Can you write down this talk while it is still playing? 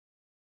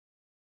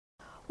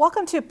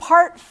Welcome to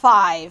part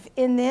 5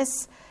 in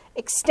this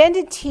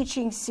extended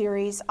teaching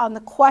series on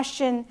the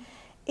question,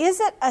 is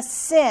it a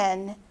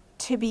sin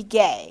to be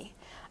gay?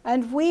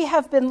 And we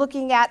have been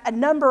looking at a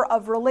number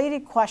of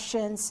related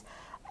questions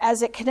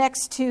as it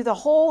connects to the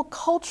whole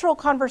cultural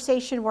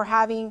conversation we're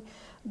having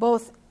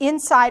both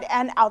inside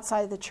and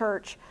outside the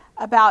church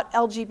about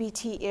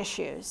LGBT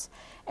issues.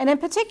 And in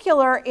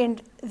particular,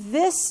 in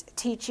this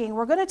teaching,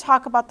 we're going to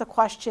talk about the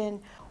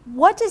question,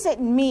 what does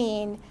it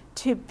mean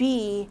to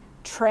be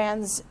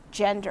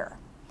transgender?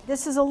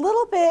 This is a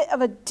little bit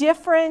of a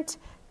different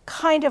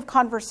kind of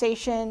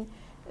conversation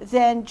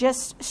than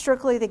just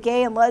strictly the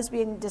gay and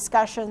lesbian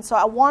discussion. So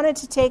I wanted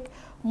to take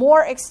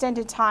more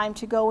extended time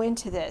to go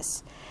into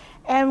this.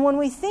 And when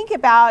we think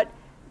about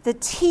the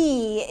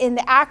T in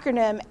the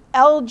acronym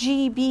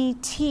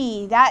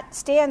LGBT, that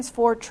stands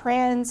for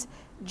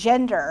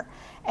transgender.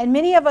 And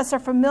many of us are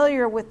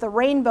familiar with the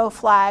rainbow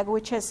flag,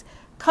 which has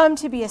come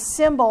to be a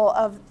symbol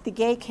of the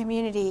gay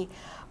community.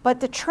 But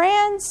the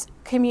trans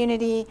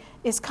community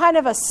is kind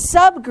of a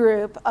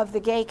subgroup of the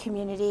gay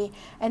community,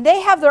 and they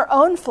have their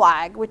own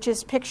flag, which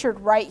is pictured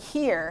right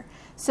here.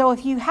 So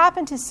if you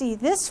happen to see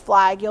this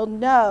flag, you'll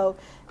know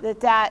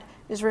that that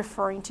is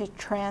referring to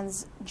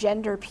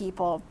transgender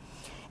people.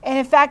 And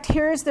in fact,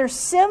 here's their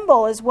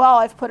symbol as well.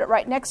 I've put it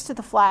right next to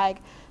the flag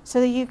so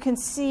that you can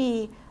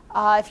see,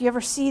 if you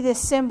ever see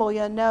this symbol,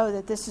 you'll know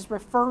that this is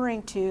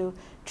referring to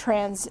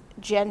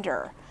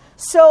transgender.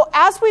 So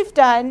as we've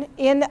done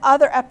in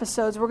other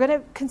episodes, we're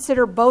going to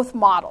consider both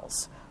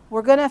models.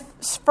 We're going to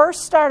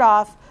first start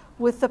off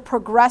with the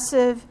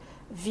progressive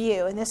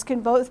view. And this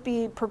can both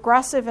be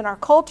progressive in our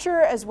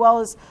culture as well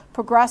as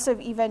progressive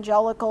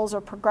evangelicals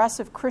or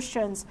progressive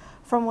Christians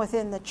from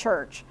within the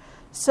church.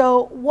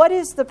 So what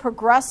is the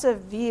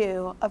progressive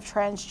view of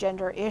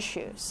transgender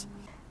issues?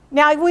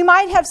 Now, we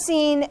might have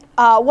seen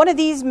one of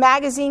these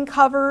magazine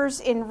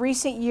covers in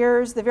recent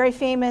years, the very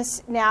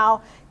famous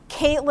now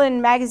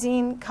Caitlyn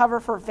magazine cover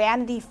for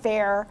Vanity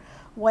Fair,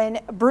 when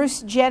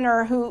Bruce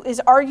Jenner, who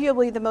is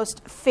arguably the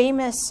most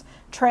famous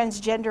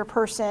transgender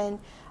person,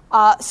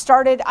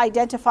 started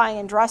identifying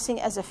and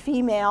dressing as a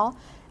female.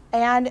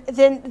 And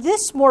then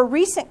this more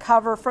recent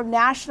cover from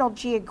National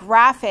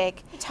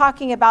Geographic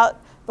talking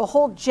about the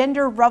whole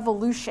gender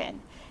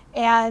revolution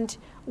and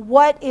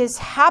what is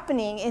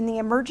happening in the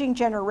emerging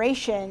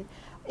generation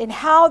and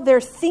how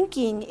their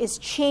thinking is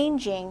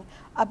changing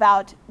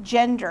about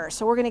gender.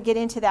 So we're going to get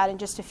into that in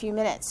just a few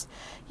minutes.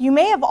 You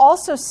may have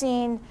also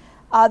seen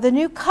the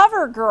new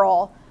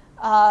CoverGirl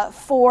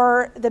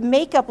for the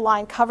makeup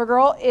line.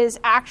 CoverGirl is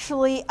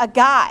actually a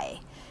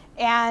guy.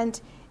 And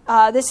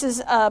this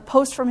is a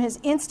post from his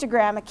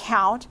Instagram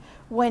account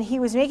when he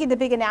was making the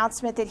big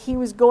announcement that he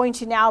was going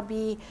to now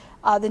be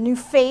the new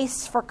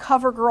face for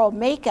CoverGirl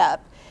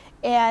makeup,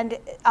 and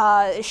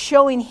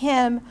showing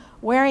him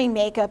wearing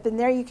makeup. And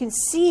there you can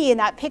see in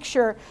that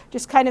picture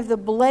just kind of the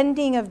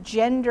blending of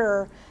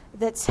gender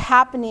that's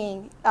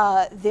happening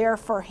there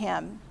for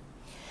him.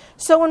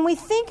 So when we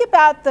think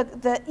about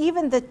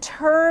even the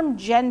term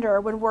gender,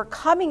 when we're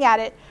coming at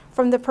it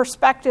from the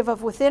perspective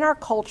of within our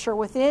culture,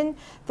 within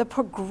the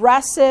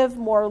progressive,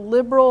 more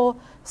liberal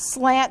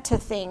slant to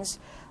things,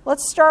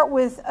 let's start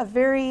with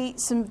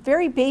some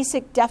very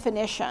basic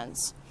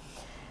definitions.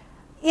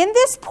 In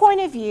this point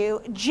of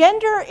view,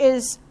 gender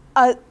is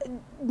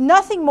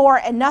nothing more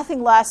and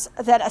nothing less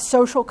than a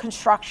social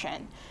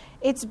construction.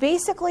 It's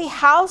basically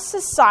how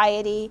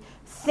society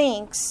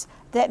thinks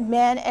that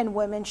men and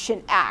women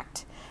should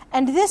act.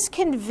 And this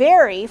can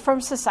vary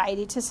from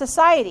society to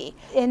society.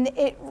 And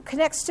it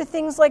connects to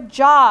things like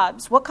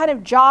jobs. What kind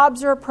of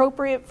jobs are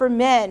appropriate for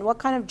men? What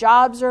kind of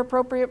jobs are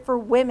appropriate for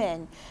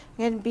women?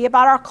 It can be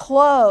about our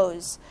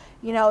clothes.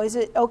 You know, is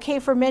it okay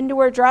for men to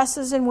wear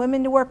dresses and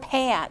women to wear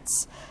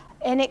pants?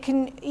 And it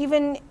can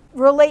even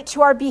relate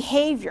to our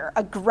behavior.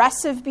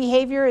 Aggressive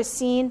behavior is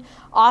seen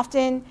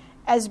often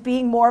as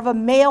being more of a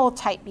male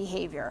type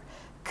behavior.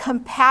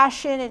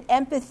 Compassion and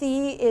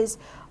empathy is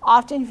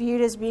often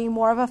viewed as being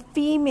more of a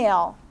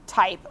female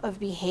type of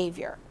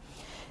behavior.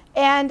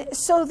 And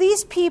so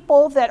these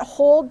people that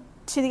hold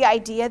to the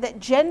idea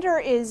that gender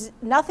is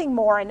nothing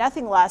more and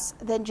nothing less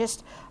than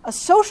just a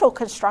social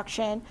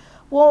construction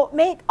will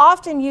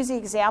often use the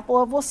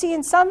example of, we'll see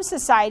in some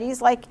societies,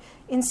 like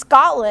in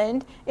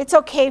Scotland, it's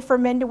okay for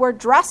men to wear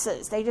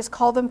dresses. They just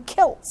call them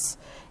kilts.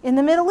 In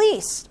the Middle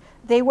East,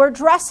 they wear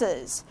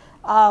dresses,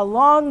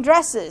 long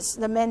dresses,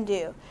 the men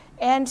do.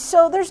 And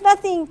so there's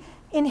nothing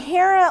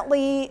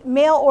inherently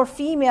male or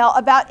female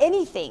about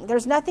anything.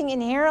 There's nothing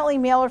inherently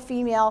male or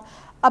female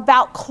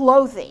about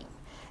clothing.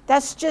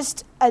 That's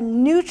just a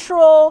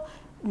neutral,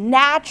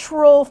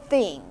 natural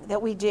thing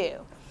that we do.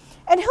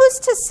 And who's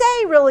to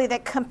say, really,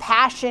 that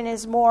compassion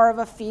is more of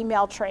a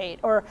female trait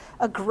or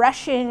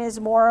aggression is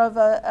more of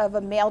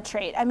a male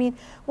trait? I mean,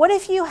 what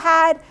if you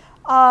had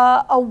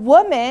a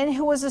woman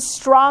who was a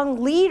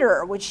strong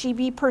leader? Would she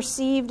be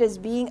perceived as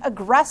being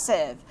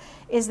aggressive?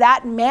 Is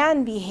that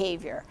man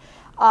behavior?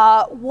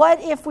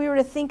 What if we were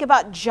to think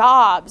about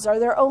jobs? Are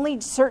there only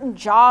certain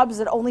jobs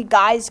that only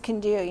guys can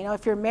do? You know,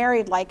 if you're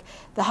married, like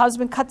the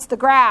husband cuts the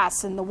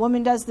grass and the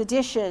woman does the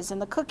dishes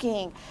and the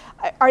cooking.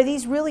 Are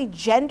these really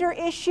gender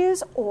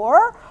issues,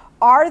 or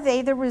are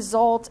they the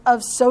result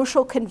of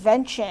social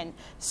convention,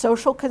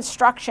 social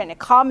construction, a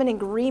common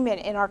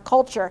agreement in our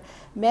culture?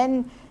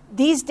 Men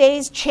these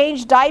days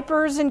change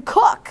diapers and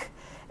cook.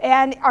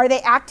 And are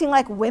they acting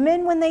like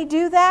women when they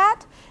do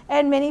that?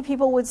 And many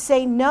people would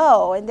say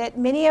no, and that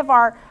many of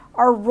our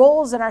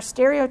roles and our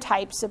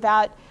stereotypes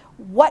about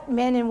what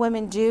men and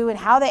women do and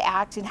how they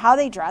act and how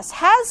they dress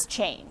has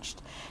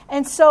changed.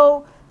 And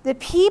so the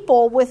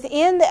people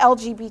within the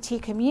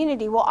LGBT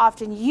community will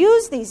often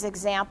use these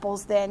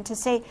examples then to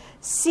say,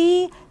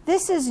 see,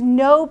 this is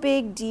no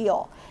big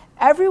deal.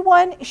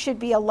 Everyone should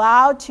be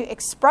allowed to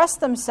express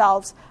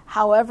themselves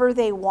however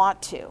they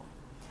want to.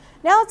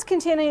 Now let's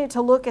continue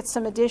to look at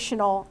some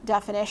additional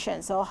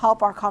definitions that will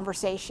help our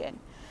conversation.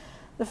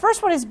 The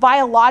first one is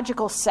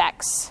biological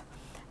sex.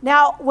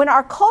 Now, when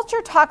our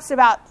culture talks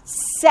about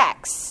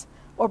sex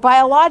or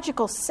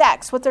biological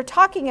sex, what they're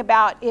talking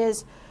about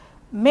is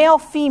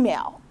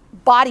male-female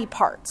body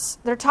parts.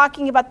 They're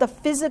talking about the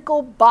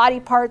physical body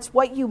parts,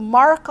 what you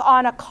mark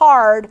on a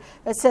card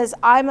that says,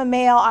 I'm a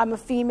male, I'm a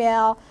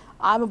female,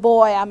 I'm a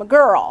boy, I'm a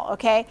girl,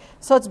 okay?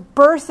 So it's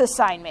birth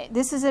assignment.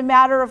 This is a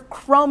matter of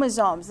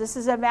chromosomes. This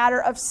is a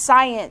matter of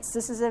science.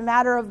 This is a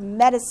matter of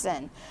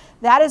medicine.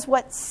 That is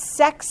what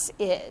sex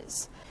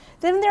is.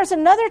 Then there's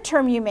another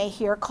term you may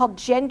hear called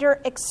gender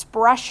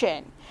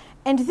expression.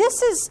 And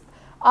this is,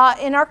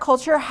 in our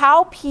culture,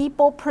 how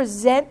people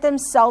present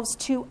themselves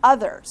to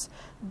others.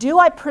 Do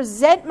I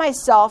present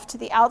myself to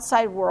the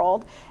outside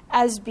world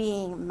as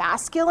being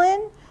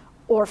masculine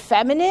or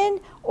feminine,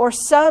 or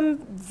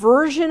some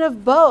version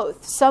of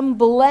both, some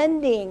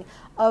blending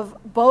of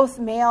both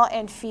male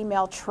and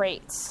female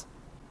traits?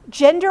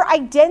 Gender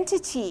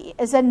identity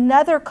is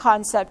another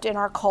concept in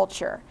our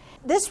culture.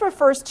 This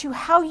refers to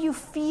how you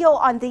feel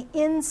on the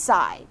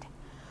inside.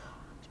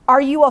 Are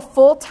you a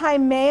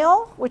full-time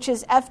male, which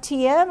is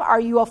FTM?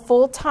 Are you a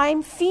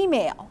full-time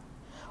female?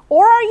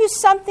 Or are you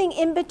something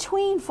in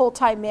between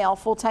full-time male,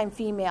 full-time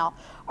female?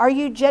 Are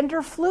you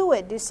gender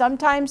fluid? Do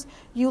sometimes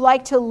you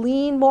like to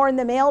lean more in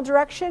the male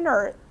direction,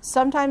 or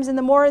sometimes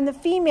more in the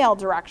female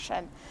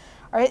direction?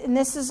 All right, and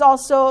this is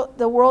also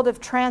the world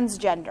of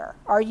transgender.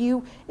 Are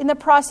you in the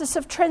process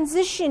of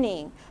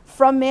transitioning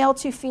from male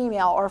to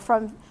female or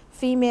from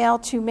female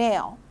to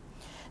male?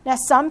 Now,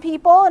 some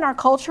people in our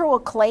culture will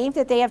claim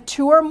that they have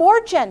two or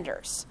more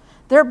genders.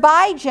 They're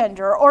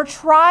bigender or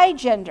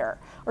trigender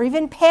or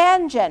even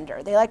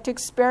pangender. They like to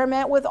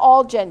experiment with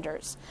all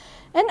genders.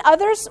 And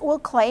others will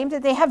claim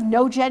that they have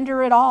no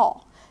gender at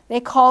all. They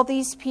call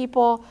these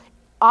people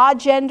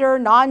agender,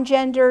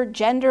 non-gender,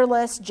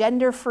 genderless,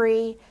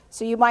 gender-free.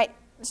 So you might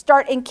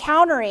start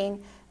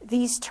encountering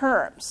these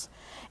terms.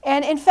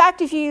 And in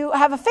fact, if you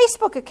have a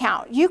Facebook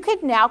account, you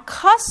could now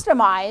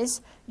customize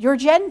your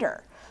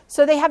gender.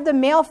 So they have the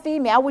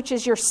male-female, which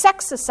is your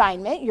sex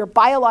assignment, your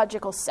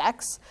biological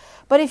sex.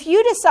 But if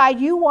you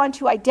decide you want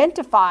to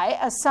identify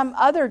as some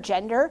other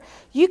gender,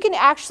 you can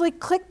actually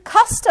click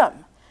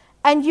custom.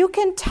 And you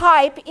can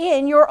type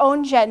in your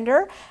own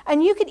gender,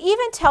 and you can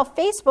even tell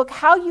Facebook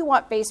how you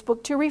want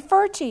Facebook to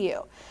refer to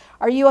you.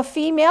 Are you a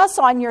female?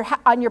 So on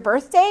your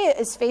birthday,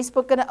 is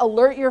Facebook going to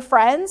alert your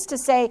friends to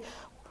say,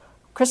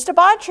 Krista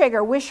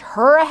Bontrager, wish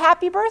her a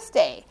happy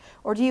birthday?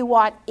 Or do you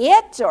want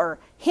it or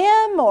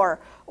him or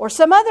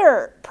some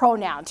other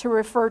pronoun to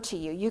refer to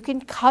you? You can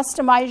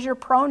customize your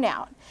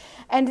pronoun.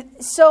 And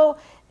so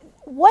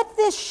what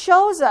this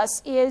shows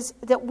us is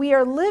that we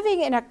are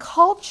living in a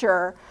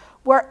culture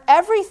where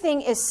everything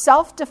is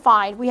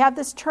self-defined. We have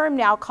this term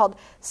now called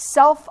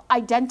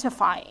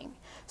self-identifying.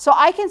 So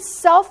I can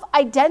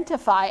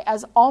self-identify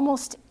as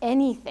almost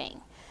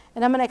anything.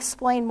 And I'm going to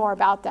explain more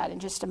about that in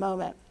just a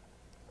moment.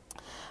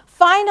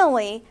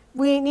 Finally,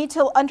 we need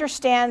to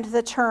understand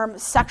the term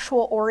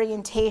sexual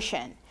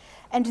orientation.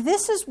 And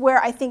this is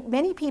where I think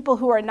many people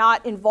who are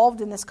not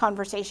involved in this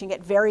conversation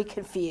get very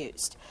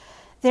confused.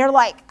 They're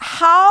like,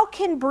 how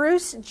can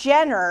Bruce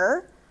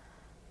Jenner,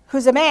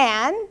 who's a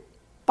man,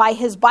 by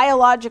his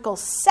biological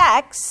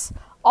sex,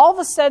 all of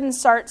a sudden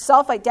start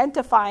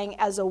self-identifying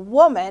as a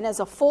woman, as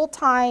a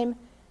full-time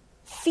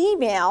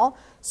female?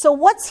 So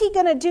what's he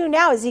going to do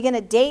now? Is he going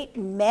to date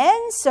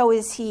men? So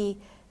is he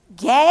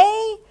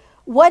gay?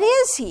 What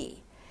is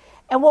he?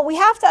 And what we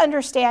have to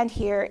understand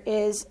here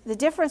is the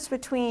difference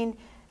between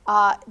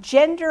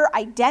gender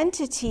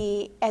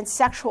identity and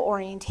sexual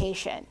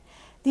orientation.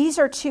 These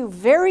are two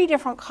very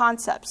different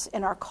concepts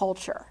in our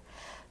culture.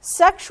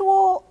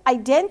 Sexual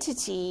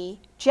identity,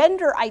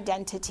 gender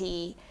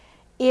identity,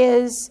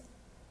 is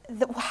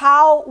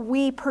how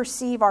we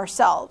perceive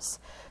ourselves.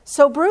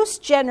 So Bruce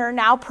Jenner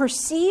now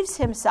perceives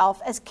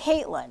himself as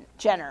Caitlyn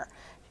Jenner.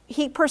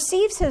 He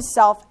perceives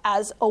himself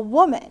as a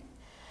woman.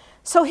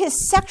 So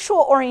his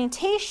sexual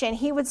orientation,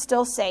 he would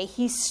still say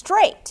he's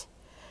straight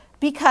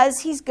because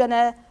he's going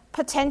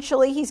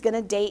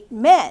to date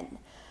men.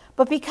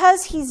 But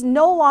because he's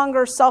no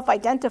longer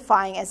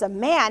self-identifying as a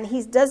man,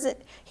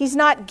 he's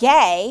not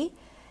gay,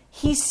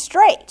 he's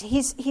straight.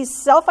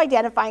 He's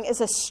self-identifying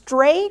as a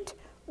straight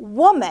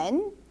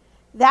woman.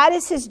 That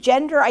is his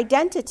gender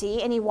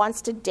identity, and he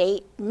wants to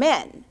date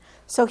men.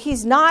 So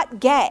he's not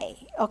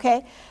gay,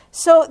 okay?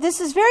 So this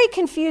is very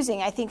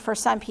confusing, I think, for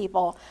some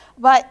people.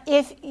 But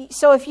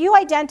if you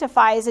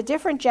identify as a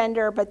different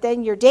gender, but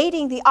then you're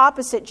dating the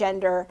opposite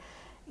gender,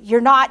 you're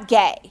not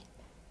gay.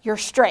 You're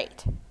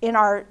straight in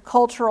our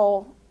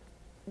cultural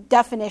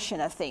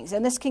definition of things.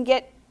 And this can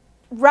get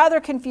rather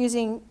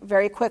confusing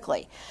very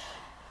quickly.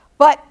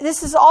 But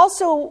this is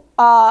also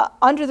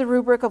under the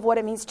rubric of what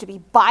it means to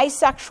be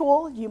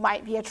bisexual. You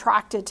might be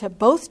attracted to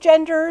both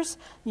genders.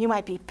 You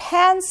might be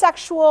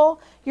pansexual.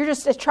 You're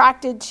just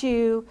attracted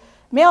to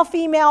male,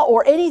 female,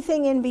 or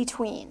anything in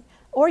between.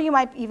 Or you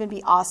might even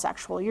be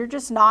asexual. You're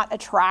just not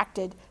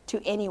attracted to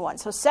anyone.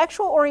 So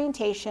sexual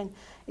orientation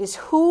is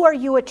who are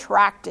you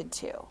attracted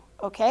to,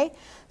 okay?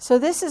 So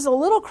this is a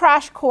little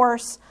crash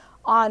course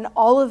on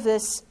all of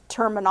this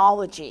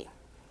terminology.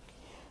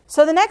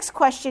 So the next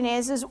question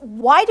is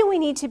why do we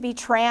need to be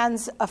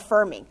trans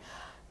affirming?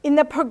 In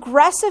the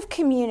progressive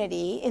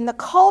community, in the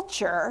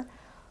culture,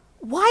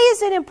 why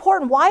is it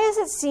important? Why is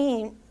it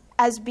seen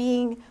as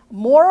being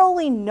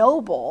morally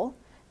noble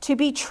to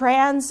be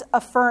trans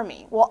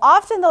affirming? Well,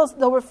 often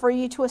they'll refer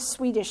you to a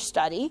Swedish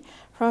study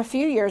from a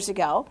few years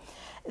ago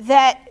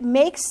that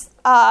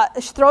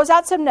throws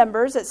out some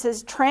numbers that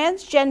says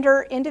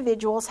transgender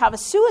individuals have a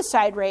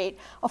suicide rate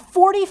of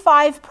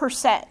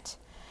 45%.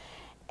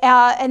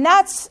 And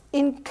that's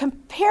in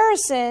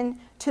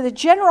comparison to the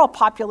general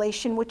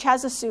population, which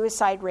has a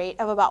suicide rate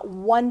of about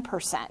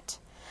 1%.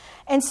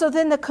 And so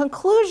then the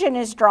conclusion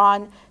is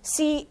drawn,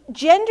 see,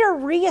 gender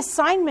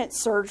reassignment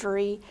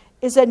surgery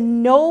is a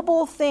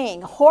noble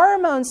thing.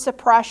 Hormone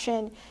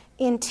suppression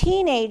in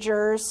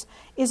teenagers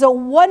is a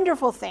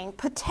wonderful thing,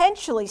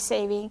 potentially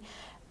saving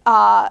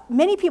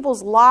many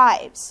people's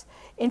lives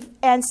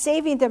and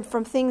saving them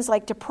from things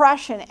like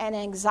depression and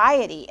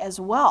anxiety as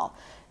well.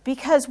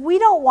 Because we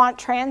don't want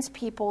trans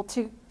people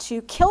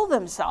to kill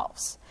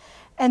themselves.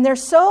 And they're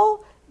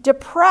so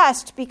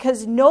depressed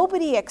because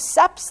nobody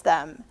accepts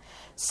them.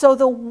 So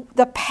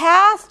the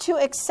path to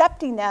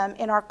accepting them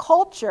in our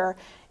culture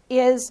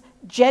is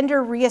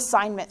gender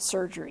reassignment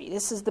surgery.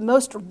 This is the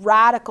most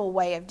radical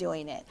way of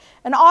doing it.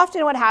 And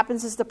often what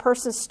happens is the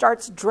person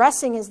starts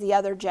dressing as the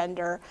other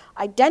gender,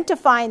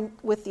 identifying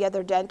with the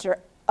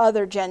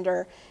other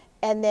gender,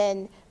 and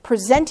then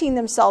presenting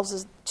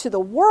themselves to the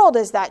world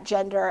as that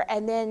gender,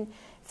 and then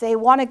if they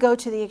want to go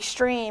to the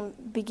extreme,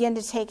 begin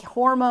to take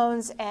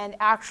hormones and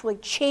actually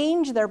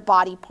change their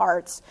body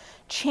parts,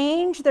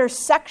 change their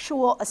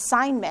sexual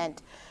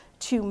assignment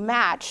to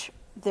match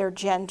their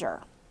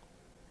gender.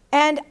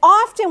 And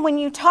often when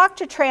you talk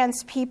to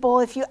trans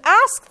people, if you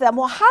ask them,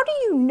 well, how do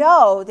you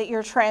know that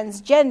you're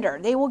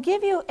transgender? They will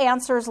give you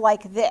answers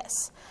like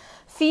this.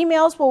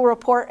 Females will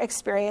report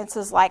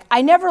experiences like,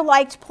 I never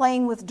liked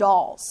playing with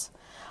dolls.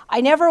 I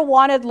never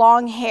wanted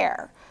long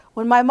hair.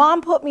 When my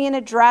mom put me in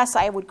a dress,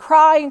 I would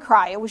cry and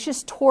cry. It was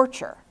just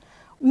torture.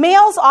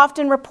 Males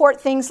often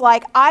report things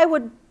like, I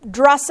would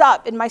dress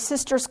up in my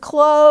sister's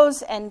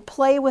clothes and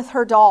play with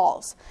her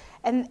dolls.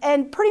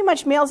 And pretty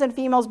much males and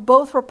females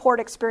both report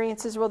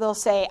experiences where they'll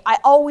say, I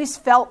always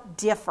felt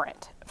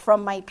different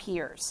from my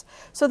peers.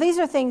 So these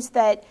are things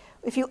that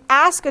if you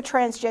ask a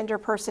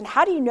transgender person,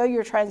 how do you know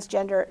you're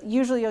transgender?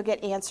 Usually you'll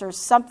get answers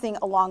something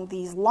along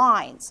these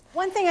lines.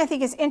 One thing I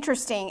think is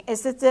interesting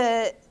is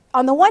that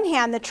on the one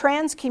hand, the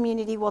trans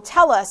community will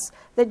tell us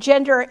that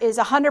gender is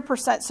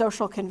 100%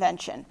 social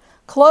convention.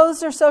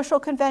 Clothes are social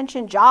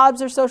convention,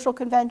 jobs are social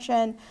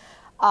convention,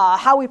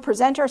 how we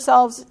present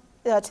ourselves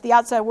to the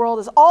outside world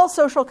is all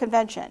social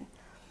convention.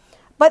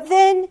 But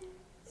then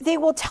they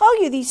will tell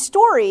you these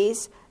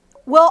stories,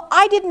 well,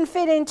 I didn't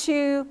fit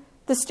into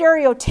the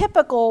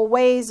stereotypical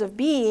ways of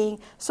being,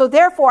 so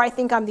therefore I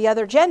think I'm the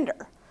other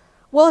gender.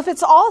 Well, if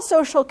it's all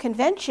social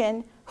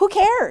convention, who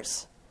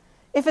cares?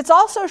 If it's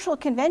all social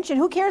convention,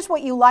 who cares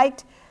what you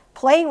liked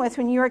playing with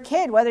when you were a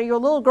kid, whether you're a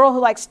little girl who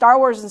liked Star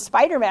Wars and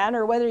Spider-Man,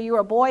 or whether you were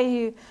a boy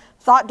who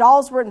thought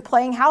dolls were and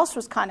playing house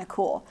was kind of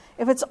cool.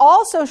 If it's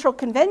all social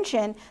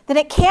convention, then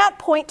it can't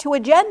point to a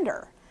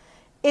gender.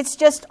 It's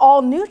just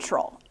all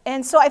neutral.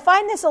 And so I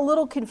find this a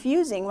little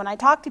confusing when I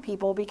talk to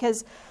people,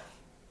 because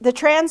the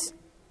trans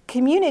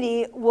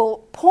community will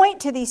point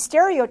to these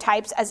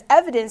stereotypes as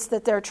evidence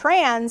that they're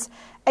trans,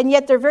 and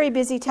yet they're very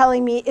busy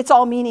telling me it's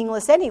all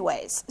meaningless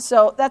anyways.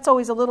 So that's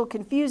always a little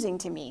confusing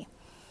to me.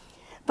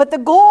 But the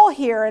goal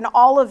here in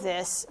all of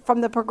this,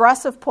 from the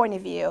progressive point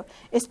of view,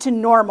 is to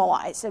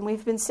normalize. And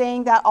we've been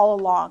saying that all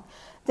along.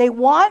 They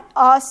want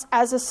us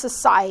as a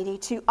society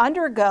to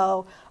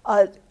undergo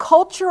a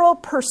cultural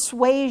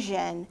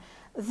persuasion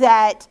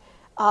that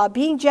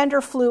being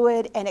gender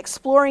fluid and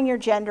exploring your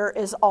gender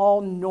is all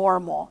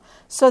normal.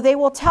 So they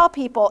will tell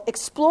people,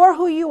 explore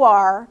who you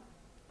are,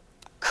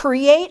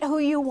 create who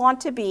you want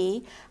to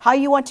be, how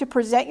you want to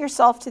present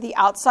yourself to the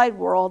outside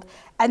world,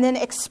 and then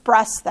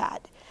express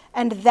that.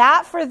 And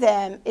that for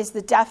them is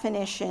the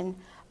definition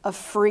of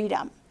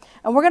freedom.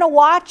 And we're going to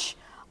watch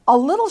a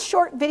little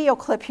short video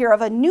clip here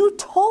of a new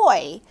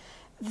toy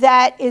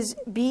that is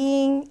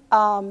being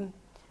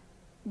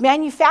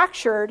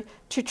manufactured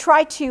to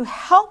try to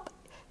help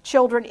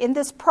children in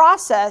this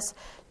process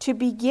to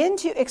begin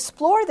to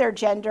explore their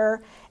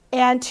gender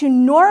and to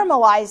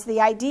normalize the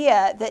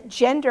idea that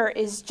gender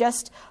is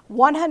just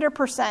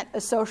 100%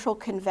 a social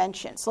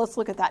convention. So let's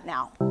look at that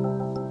now.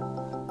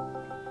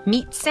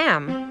 Meet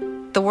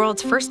Sam, the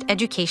world's first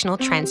educational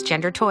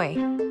transgender toy.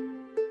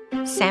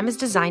 Sam is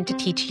designed to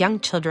teach young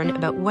children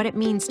about what it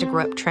means to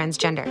grow up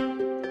transgender.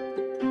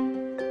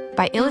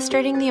 By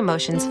illustrating the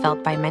emotions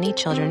felt by many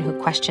children who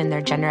question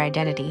their gender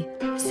identity,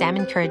 Sam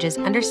encourages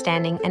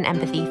understanding and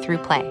empathy through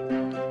play.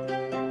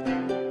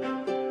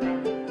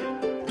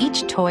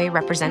 Each toy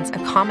represents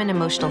a common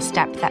emotional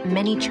step that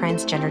many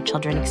transgender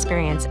children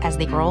experience as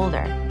they grow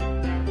older.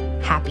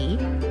 Happy,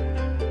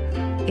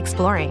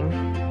 exploring,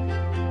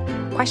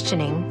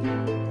 questioning,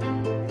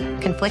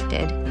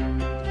 conflicted,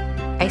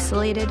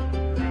 isolated,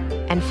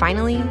 and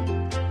finally,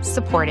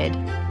 supported.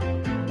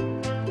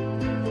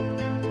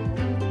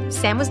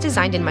 Sam was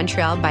designed in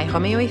Montreal by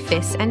Romeo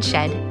Fils and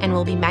Shed and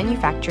will be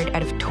manufactured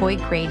out of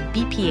toy-grade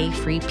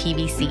BPA-free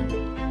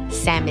PVC.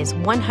 Sam is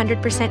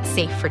 100%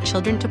 safe for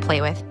children to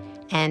play with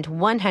and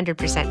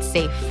 100%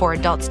 safe for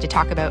adults to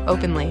talk about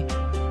openly.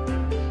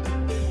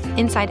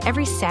 Inside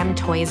every Sam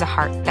toy is a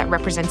heart that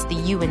represents the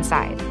you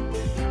inside.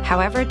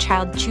 However a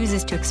child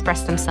chooses to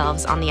express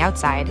themselves on the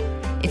outside,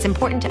 it's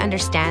important to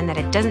understand that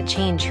it doesn't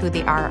change who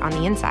they are on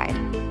the inside.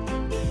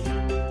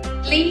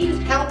 Please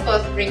help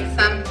us bring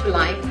Sam to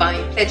life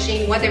by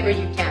pledging whatever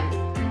you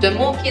can. The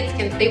more kids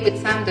can play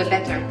with Sam, the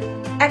better.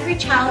 Every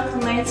child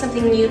can learn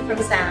something new from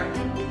Sam.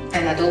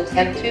 And adults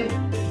can too.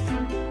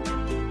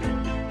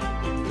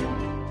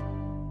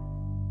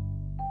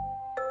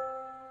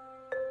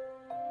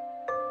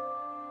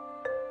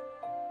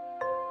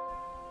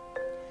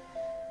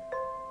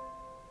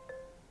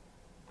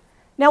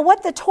 Now,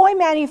 what the toy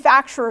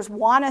manufacturers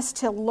want us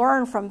to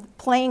learn from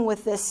playing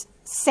with this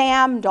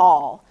Sam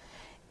doll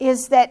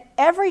is that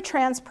every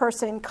trans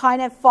person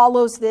kind of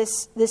follows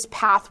this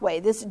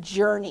pathway, this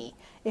journey,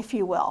 if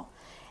you will.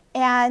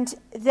 And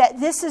that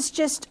this is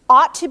just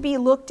ought to be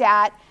looked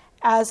at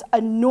as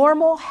a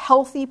normal,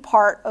 healthy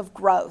part of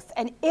growth.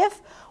 And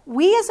if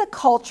we as a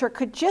culture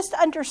could just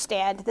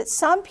understand that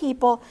some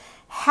people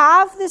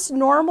have this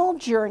normal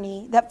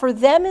journey, that for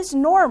them is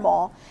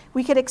normal,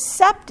 we could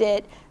accept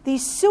it,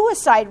 these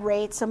suicide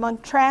rates among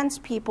trans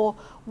people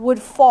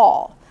would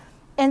fall.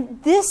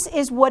 And this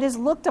is what is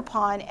looked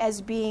upon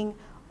as being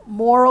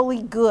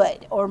morally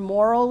good or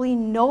morally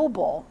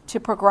noble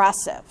to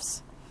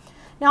progressives.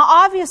 Now,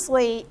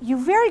 obviously,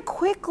 you very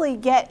quickly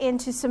get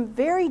into some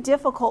very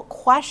difficult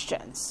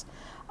questions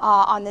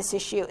on this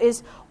issue.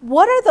 Is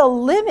what are the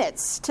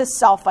limits to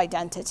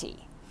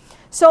self-identity?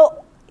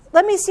 So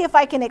let me see if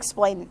I can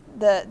explain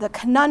the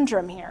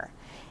conundrum here.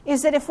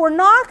 Is that if we're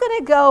not going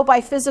to go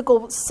by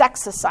physical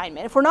sex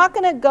assignment, if we're not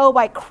going to go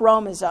by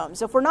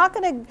chromosomes, if we're not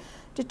going to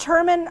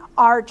determine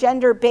our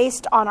gender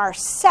based on our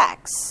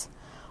sex,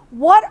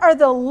 what are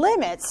the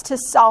limits to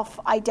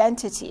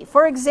self-identity?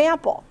 For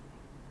example,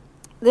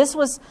 this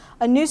was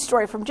a news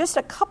story from just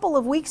a couple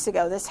of weeks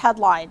ago. This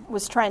headline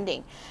was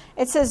trending.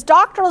 It says,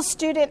 doctoral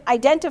student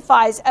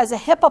identifies as a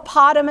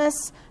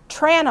hippopotamus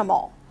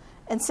tranimal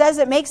and says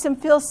it makes him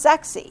feel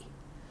sexy.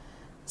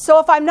 So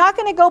if I'm not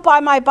going to go by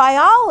my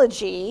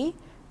biology,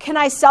 can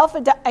I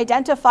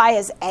self-identify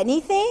as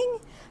anything?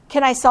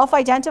 Can I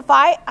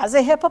self-identify as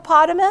a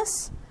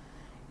hippopotamus?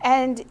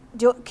 And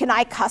can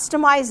I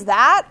customize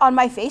that on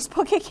my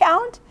Facebook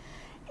account?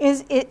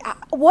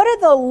 What are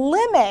the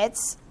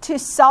limits to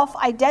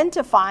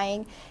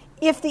self-identifying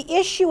if the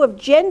issue of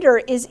gender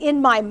is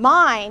in my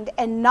mind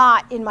and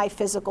not in my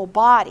physical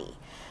body?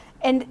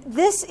 And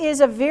this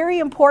is a very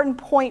important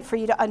point for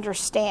you to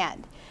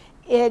understand,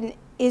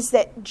 is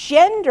that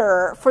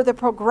gender for the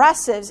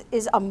progressives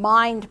is a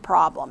mind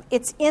problem.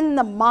 It's in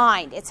the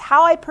mind. It's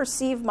how I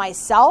perceive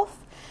myself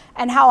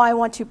and how I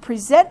want to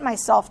present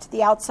myself to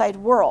the outside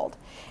world.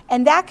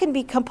 And that can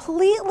be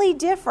completely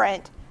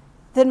different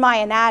than my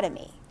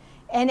anatomy.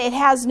 And it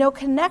has no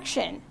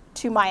connection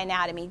to my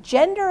anatomy.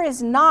 Gender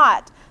is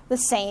not the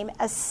same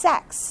as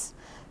sex.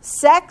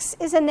 Sex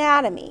is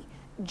anatomy.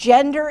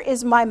 Gender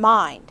is my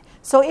mind.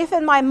 So if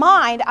in my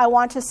mind I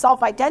want to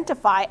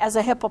self-identify as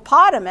a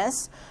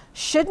hippopotamus,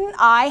 shouldn't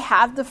I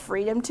have the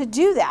freedom to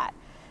do that,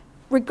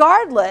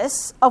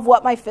 regardless of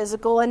what my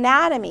physical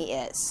anatomy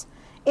is?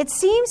 It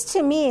seems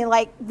to me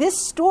like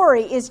this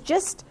story is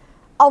just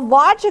a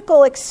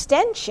logical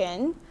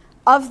extension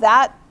of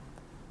that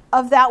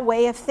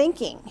way of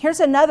thinking. Here's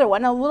another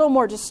one, a little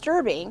more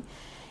disturbing,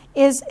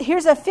 here's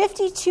a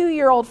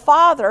 52-year-old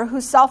father who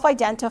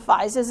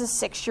self-identifies as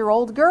a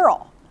 6-year-old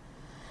girl.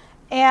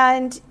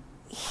 And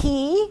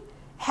he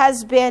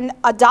has been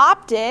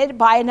adopted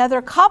by another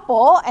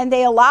couple, and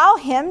they allow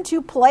him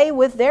to play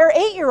with their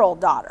 8-year-old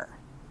daughter.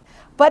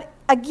 But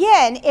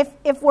again,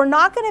 if we're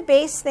not going to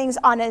base things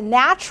on a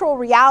natural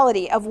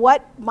reality of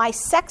what my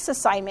sex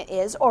assignment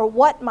is or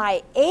what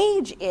my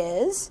age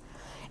is,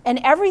 and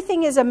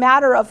everything is a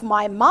matter of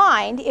my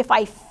mind, if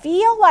I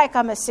feel like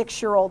I'm a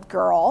 6-year-old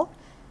girl,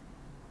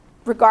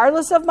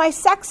 regardless of my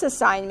sex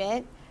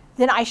assignment,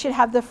 then I should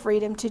have the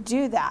freedom to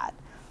do that.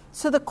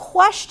 So the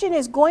question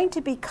is going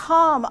to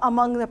become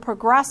among the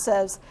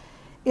progressives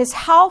is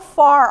how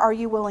far are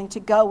you willing to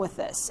go with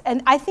this?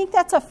 And I think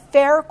that's a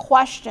fair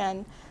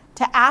question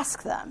to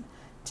ask them,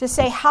 to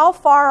say how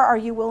far are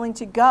you willing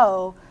to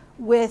go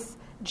with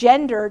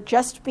gender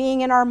just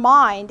being in our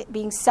mind,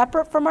 being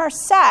separate from our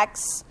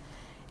sex,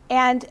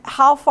 and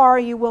how far are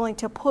you willing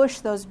to push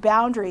those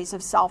boundaries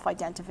of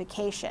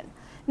self-identification?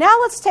 Now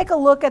let's take a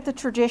look at the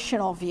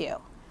traditional view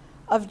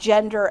of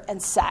gender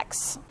and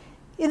sex.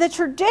 In the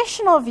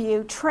traditional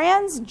view,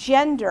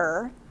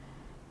 transgender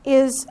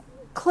is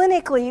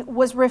clinically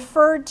was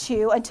referred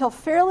to until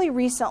fairly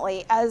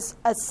recently as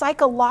a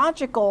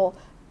psychological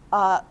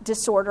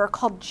disorder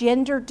called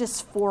gender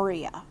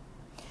dysphoria.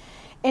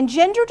 And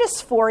gender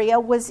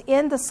dysphoria was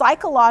in the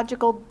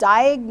psychological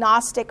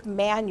diagnostic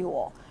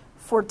manual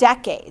for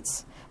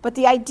decades. But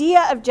the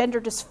idea of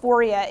gender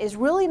dysphoria is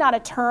really not a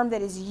term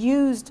that is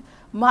used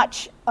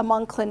much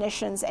among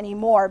clinicians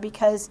anymore,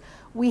 because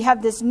we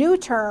have this new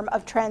term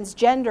of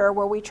transgender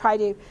where we try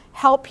to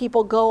help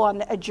people go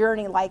on a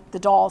journey like the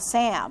doll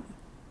Sam.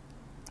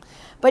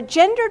 But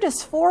gender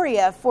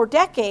dysphoria for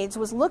decades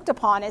was looked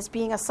upon as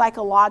being a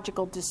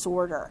psychological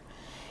disorder.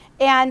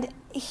 And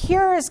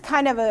here is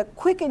kind of a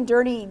quick and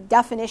dirty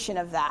definition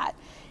of that,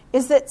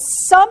 is that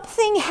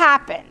something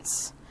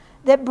happens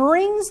that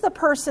brings the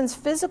person's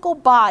physical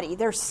body,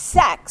 their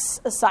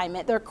sex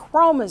assignment, their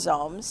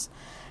chromosomes,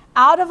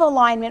 out of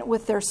alignment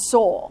with their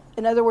soul.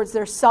 In other words,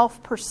 their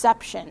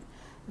self-perception,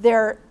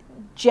 their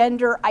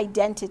gender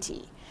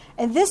identity.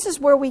 And this is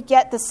where we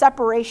get the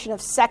separation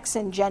of sex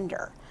and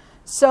gender.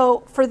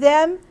 So for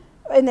them,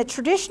 in the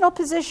traditional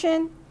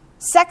position,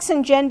 sex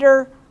and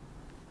gender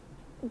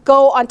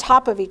go on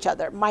top of each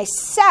other. My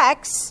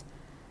sex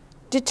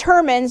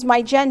determines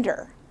my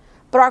gender.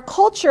 But our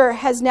culture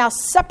has now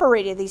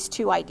separated these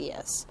two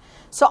ideas.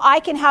 So I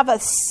can have a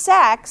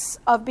sex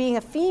of being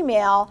a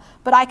female,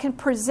 but I can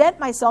present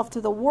myself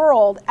to the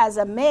world as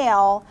a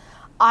male.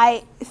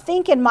 I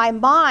think in my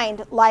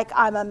mind like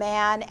I'm a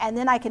man, and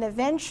then I can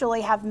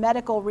eventually have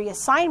medical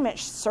reassignment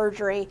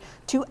surgery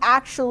to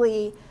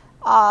actually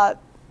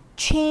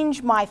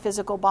change my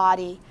physical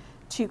body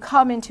to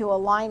come into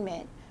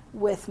alignment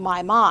with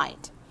my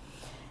mind.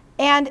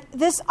 And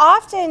this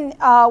often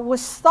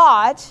was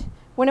thought,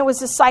 when it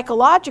was a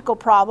psychological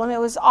problem, it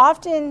was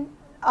often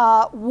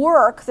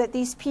work that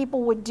these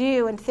people would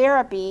do in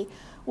therapy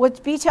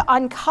would be to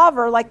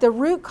uncover like the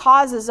root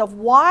causes of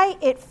why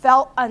it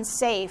felt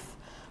unsafe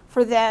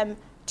for them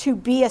to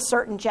be a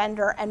certain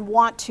gender and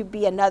want to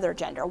be another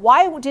gender.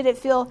 Why did it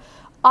feel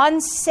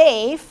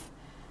unsafe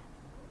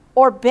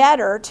or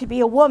better to be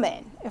a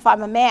woman if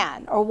I'm a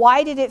man? Or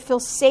why did it feel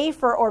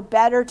safer or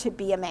better to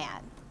be a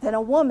man than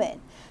a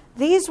woman?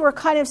 These were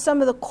kind of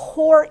some of the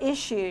core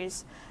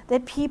issues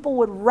that people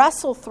would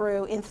wrestle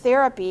through in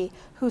therapy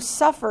who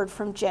suffered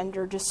from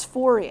gender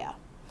dysphoria.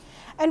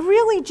 And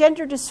really,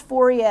 gender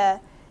dysphoria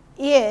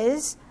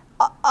is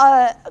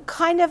a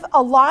kind of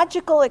a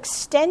logical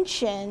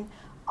extension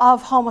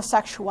of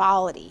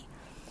homosexuality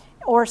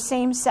or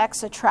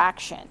same-sex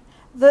attraction.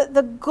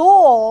 The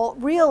goal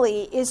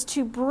really is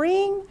to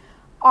bring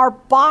our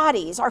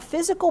bodies, our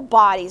physical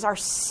bodies, our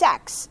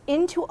sex,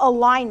 into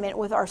alignment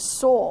with our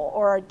soul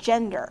or our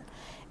gender.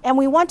 And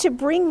we want to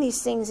bring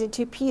these things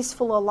into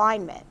peaceful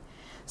alignment.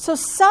 So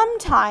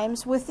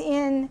sometimes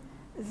within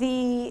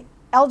the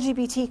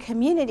LGBT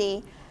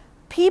community,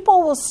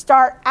 people will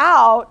start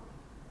out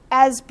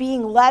as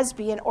being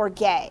lesbian or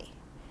gay.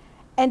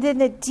 And then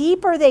the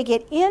deeper they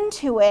get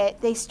into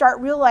it, they start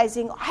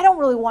realizing, I don't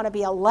really want to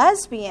be a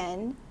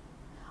lesbian.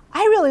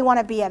 I really want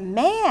to be a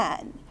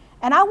man.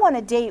 And I want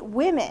to date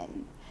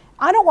women.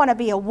 I don't want to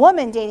be a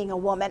woman dating a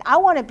woman. I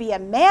want to be a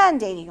man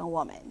dating a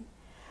woman.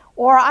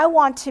 Or I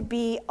want to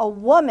be a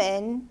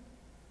woman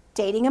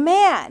dating a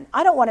man.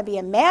 I don't want to be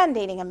a man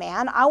dating a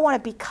man. I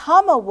want to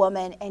become a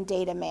woman and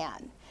date a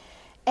man.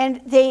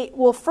 And they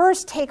will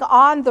first take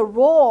on the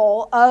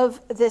role of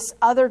this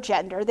other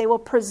gender. They will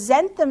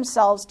present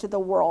themselves to the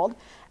world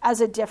as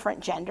a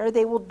different gender.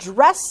 They will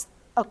dress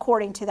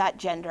according to that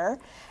gender.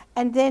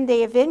 And then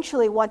they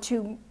eventually want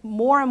to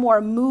more and more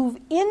move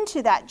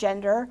into that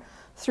gender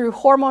through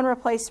hormone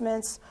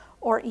replacements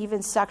or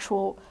even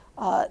sexual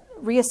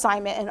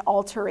reassignment and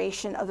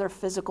alteration of their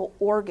physical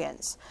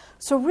organs.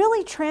 So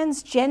really,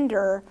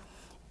 transgender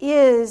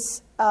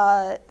is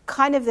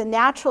kind of the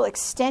natural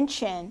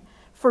extension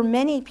for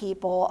many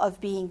people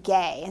of being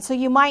gay. And so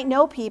you might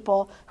know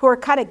people who are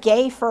kind of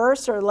gay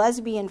first or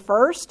lesbian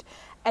first,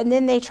 and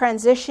then they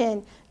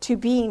transition to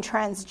being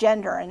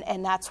transgender,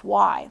 and that's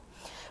why.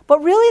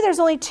 But really, there's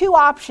only two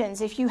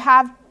options if you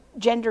have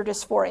gender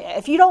dysphoria.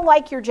 If you don't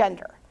like your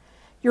gender,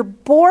 you're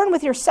born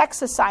with your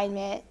sex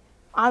assignment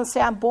I'll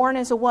say I'm born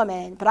as a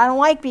woman, but I don't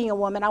like being a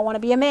woman. I want to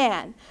be a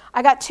man.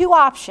 I got two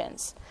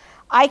options.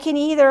 I can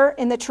either,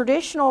 in the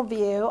traditional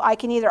view, I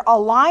can either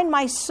align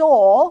my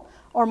soul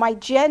or my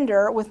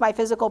gender with my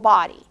physical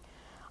body.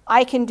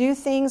 I can do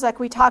things like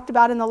we talked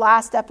about in the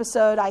last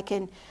episode. I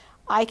can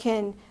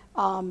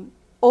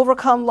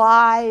overcome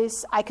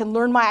lies. I can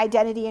learn my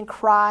identity in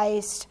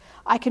Christ.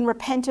 I can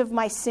repent of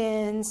my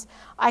sins.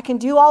 I can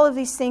do all of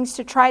these things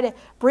to try to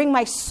bring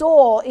my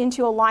soul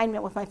into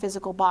alignment with my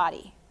physical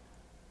body.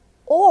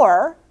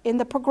 Or, in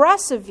the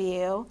progressive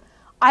view,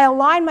 I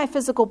align my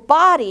physical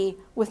body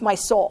with my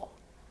soul.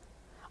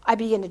 I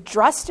begin to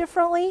dress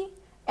differently,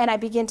 and I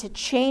begin to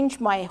change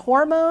my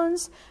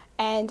hormones,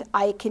 and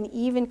I can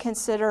even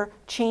consider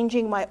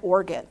changing my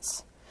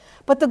organs.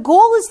 But the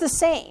goal is the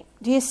same.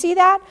 Do you see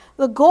that?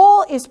 The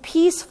goal is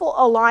peaceful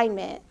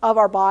alignment of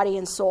our body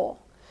and soul.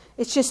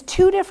 It's just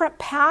two different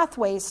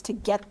pathways to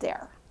get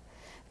there.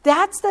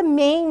 That's the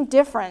main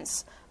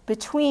difference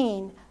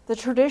between the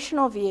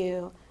traditional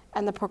view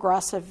and the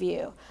progressive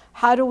view.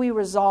 How do we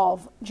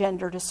resolve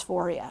gender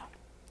dysphoria?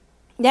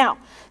 Now,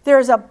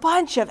 there's a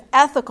bunch of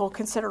ethical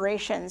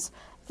considerations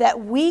that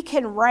we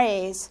can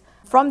raise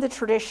from the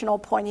traditional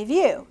point of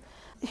view.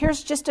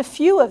 Here's just a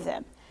few of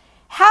them.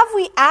 Have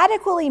we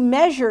adequately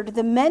measured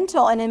the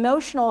mental and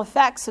emotional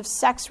effects of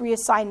sex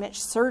reassignment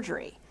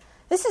surgery?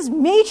 This is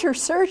major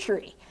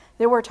surgery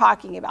that we're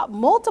talking about,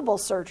 multiple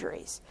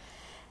surgeries.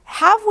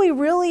 Have we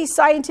really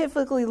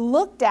scientifically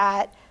looked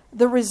at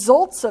the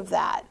results of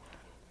that?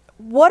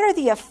 What are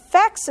the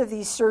effects of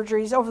these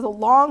surgeries over the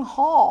long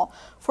haul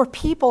for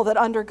people that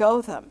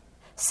undergo them?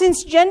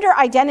 Since gender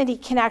identity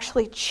can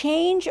actually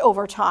change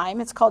over time,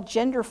 it's called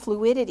gender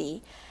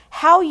fluidity,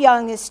 how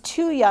young is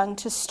too young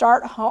to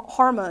start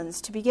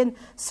hormones, to begin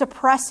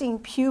suppressing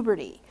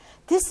puberty?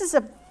 This is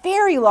a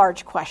very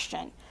large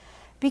question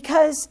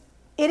because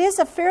it is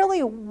a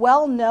fairly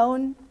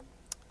well-known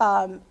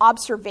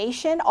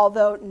observation,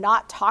 although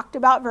not talked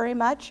about very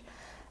much,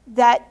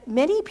 that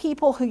many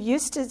people who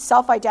used to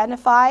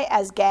self-identify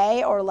as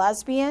gay or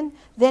lesbian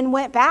then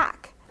went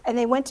back and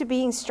they went to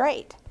being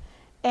straight.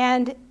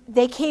 And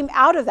they came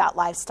out of that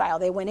lifestyle.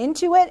 They went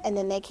into it and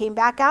then they came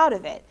back out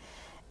of it.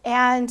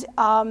 And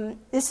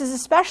this is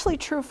especially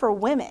true for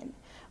women.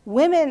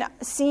 Women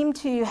seem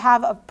to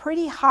have a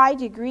pretty high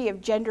degree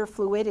of gender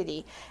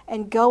fluidity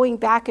and going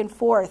back and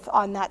forth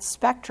on that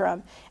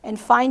spectrum and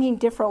finding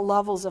different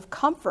levels of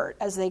comfort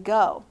as they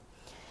go.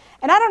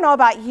 And I don't know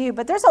about you,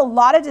 but there's a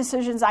lot of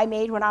decisions I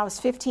made when I was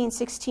 15,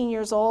 16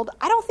 years old.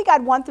 I don't think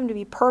I'd want them to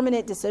be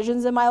permanent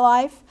decisions in my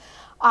life.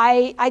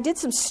 I did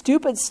some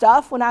stupid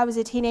stuff when I was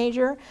a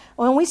teenager.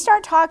 When we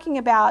start talking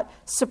about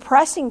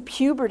suppressing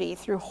puberty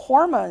through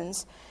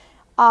hormones,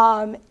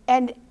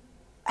 and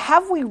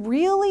have we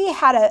really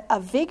had a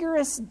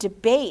vigorous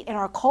debate in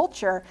our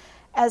culture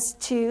as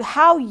to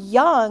how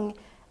young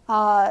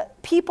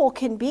people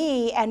can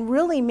be and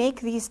really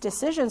make these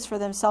decisions for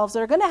themselves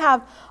that are going to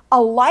have a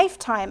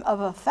lifetime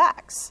of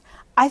effects?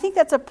 I think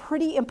that's a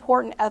pretty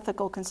important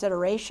ethical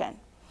consideration.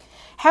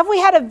 Have we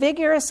had a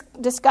vigorous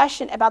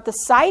discussion about the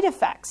side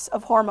effects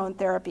of hormone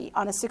therapy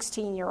on a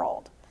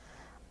 16-year-old?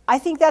 I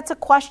think that's a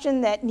question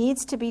that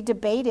needs to be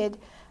debated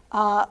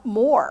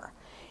more.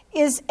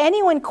 Is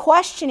anyone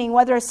questioning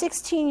whether a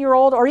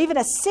 16-year-old or even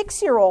a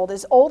 6-year-old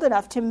is old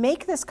enough to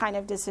make this kind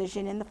of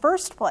decision in the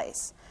first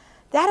place?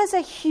 That is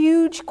a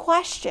huge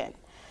question.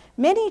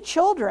 Many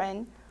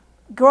children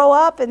grow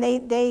up and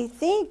they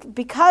think,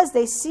 because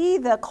they see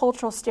the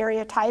cultural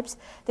stereotypes,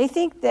 they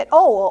think that,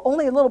 oh, well,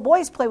 only little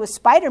boys play with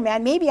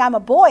Spider-Man. Maybe I'm a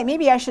boy.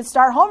 Maybe I should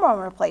start hormone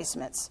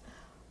replacements.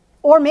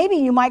 Or maybe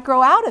you might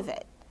grow out of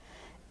it.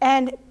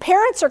 And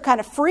parents are kind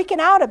of freaking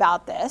out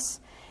about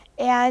this.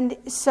 And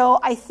so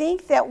I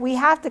think that we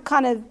have to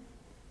kind of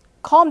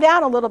calm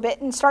down a little bit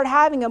and start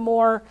having a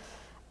more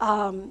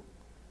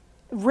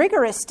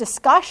rigorous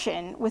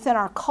discussion within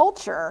our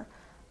culture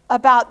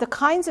about the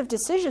kinds of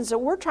decisions that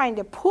we're trying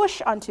to push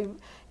onto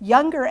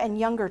younger and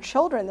younger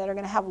children that are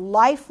going to have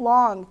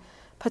lifelong,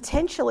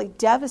 potentially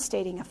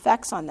devastating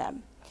effects on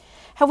them.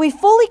 Have we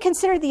fully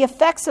considered the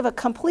effects of a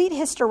complete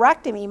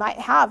hysterectomy might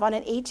have on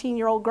an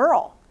 18-year-old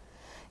girl?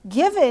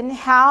 Given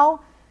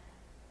how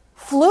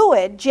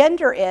fluid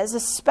gender is,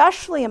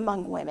 especially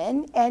among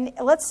women, and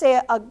let's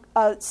say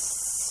a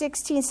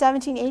 16,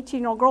 17,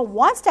 18-year-old girl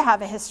wants to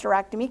have a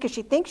hysterectomy because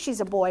she thinks she's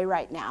a boy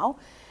right now,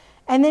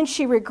 and then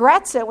she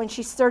regrets it when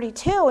she's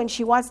 32 and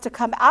she wants to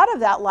come out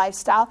of that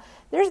lifestyle.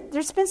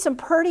 There's been some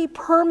pretty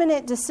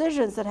permanent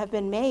decisions that have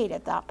been made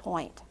at that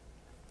point.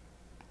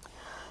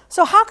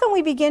 So how can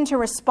we begin to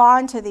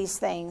respond to these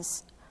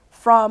things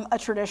from a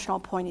traditional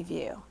point of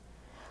view?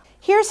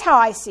 Here's how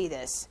I see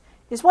this.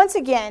 Is once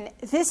again,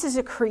 this is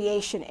a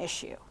creation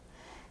issue.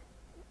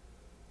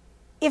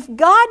 If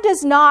God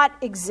does not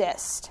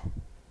exist,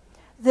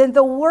 then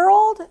the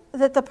world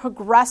that the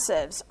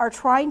progressives are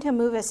trying to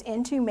move us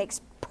into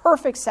makes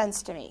perfect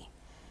sense to me.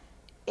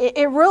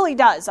 It really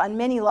does on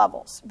many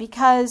levels,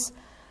 because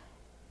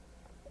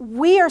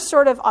we are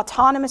sort of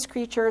autonomous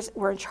creatures.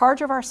 We're in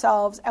charge of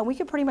ourselves, and we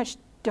can pretty much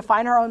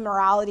define our own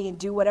morality and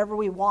do whatever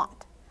we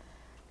want.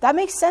 That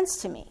makes sense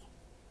to me.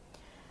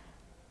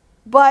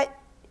 But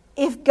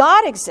if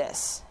God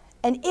exists,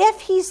 and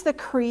if he's the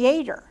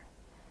creator,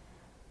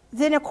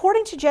 then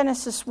according to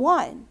Genesis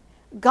 1,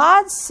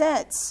 God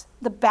sets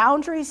the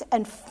boundaries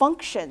and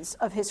functions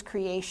of his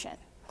creation.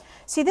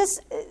 See, the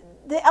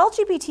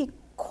LGBT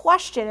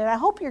question, and I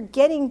hope you're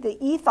getting the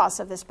ethos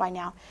of this by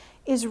now,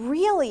 is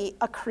really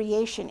a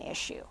creation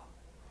issue.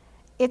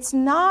 It's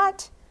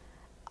not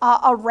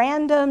a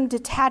random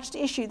detached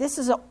issue. This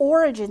is an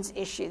origins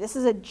issue. This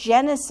is a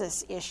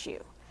Genesis issue.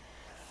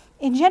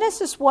 In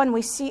Genesis 1,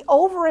 we see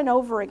over and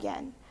over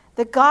again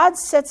that God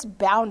sets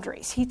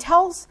boundaries. He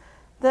tells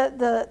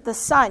the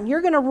sun,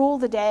 you're going to rule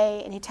the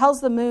day, and he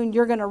tells the moon,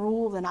 you're going to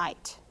rule the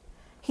night.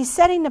 He's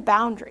setting the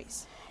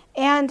boundaries.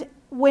 And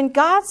when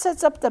God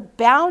sets up the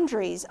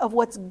boundaries of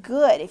what's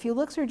good, if you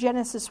look through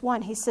Genesis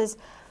 1, he says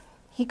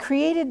he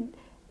created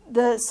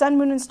the sun,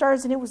 moon, and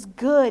stars, and it was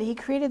good. He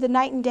created the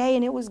night and day,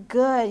 and it was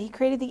good. He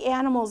created the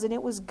animals, and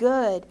it was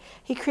good.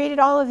 He created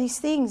all of these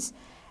things.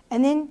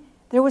 And then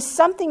there was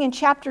something in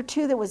chapter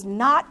 2 that was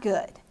not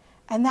good.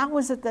 And that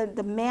was that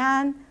the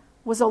man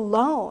was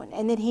alone,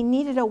 and that he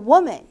needed a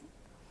woman.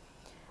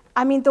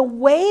 I mean, the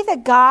way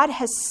that God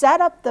has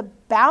set up the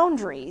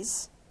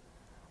boundaries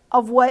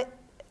of what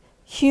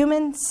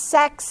human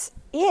sex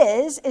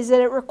is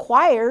that it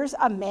requires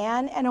a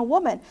man and a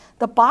woman.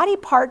 The body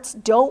parts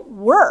don't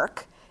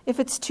work if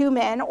it's 2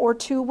 men or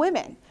 2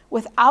 women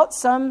without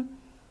some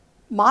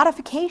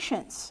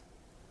modifications.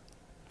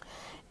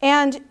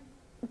 And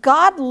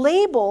God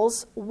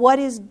labels what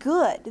is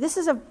good. This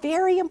is a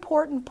very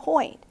important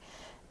point,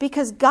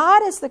 because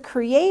God, as the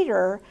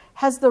creator,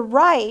 has the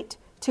right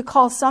to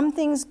call some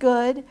things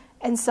good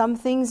and some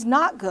things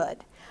not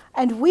good.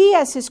 And we,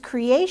 as his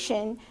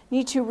creation,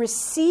 need to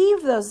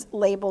receive those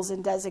labels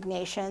and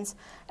designations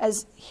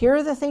as here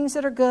are the things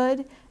that are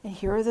good and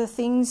here are the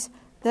things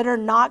that are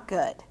not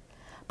good.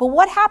 But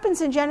what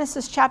happens in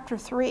Genesis chapter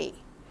 3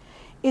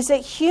 is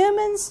that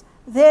humans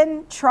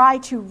then try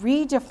to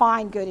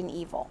redefine good and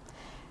evil.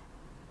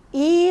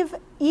 Eve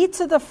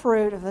eats of the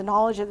fruit of the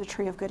knowledge of the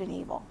tree of good and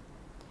evil.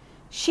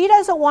 She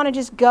doesn't want to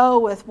just go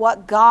with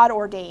what God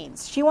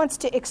ordains. She wants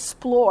to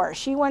explore.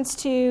 She wants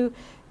to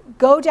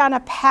go down a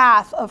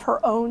path of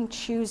her own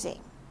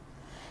choosing.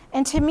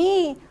 And to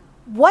me,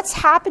 what's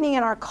happening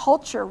in our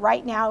culture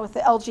right now with the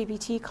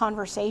LGBT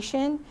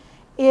conversation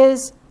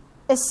is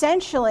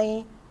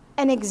essentially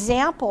an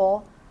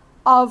example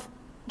of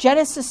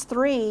Genesis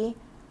 1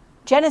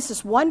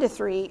 to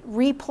 3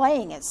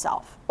 replaying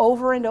itself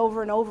over and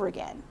over and over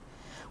again.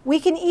 We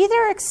can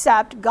either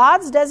accept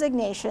God's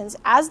designations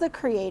as the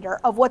creator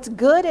of what's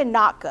good and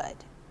not good,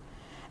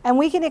 and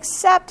we can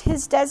accept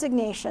his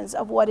designations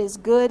of what is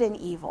good and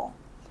evil,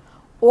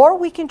 or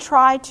we can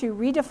try to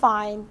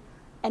redefine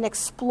and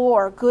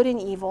explore good and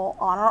evil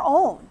on our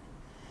own.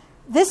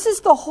 This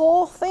is the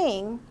whole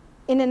thing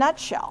in a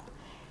nutshell.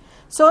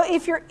 So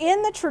if you're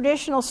in the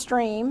traditional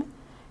stream,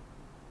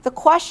 the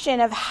question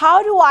of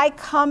how do I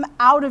come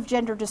out of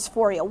gender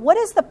dysphoria? What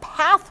is the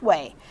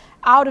pathway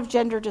out of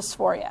gender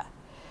dysphoria?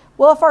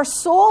 Well, if our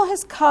soul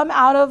has come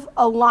out of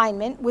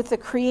alignment with the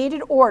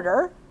created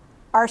order,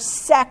 our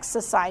sex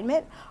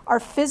assignment, our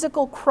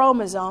physical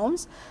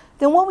chromosomes,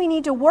 then what we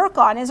need to work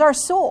on is our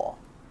soul.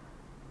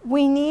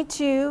 We need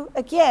to,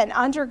 again,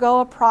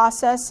 undergo a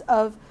process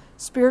of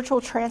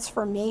spiritual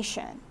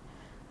transformation.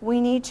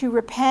 We need to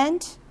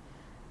repent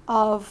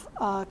of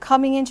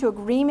coming into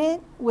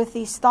agreement with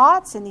these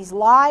thoughts and these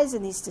lies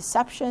and these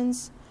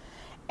deceptions.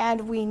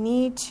 And we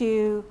need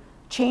to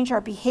change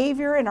our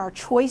behavior and our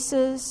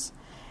choices.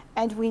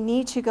 And we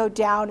need to go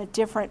down a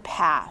different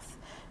path.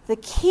 The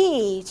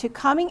key to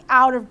coming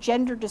out of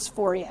gender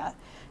dysphoria,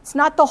 it's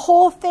not the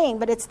whole thing,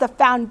 but it's the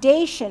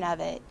foundation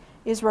of it,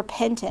 is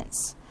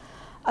repentance.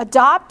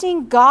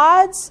 Adopting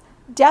God's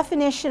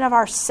definition of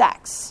our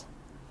sex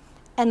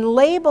and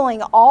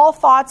labeling all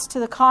thoughts to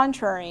the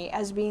contrary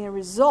as being a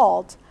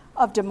result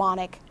of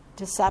demonic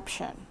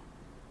deception.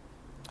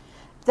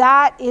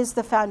 That is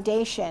the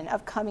foundation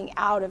of coming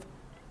out of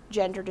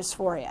gender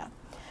dysphoria.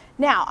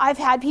 Now, I've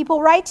had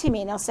people write to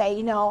me and they'll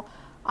say,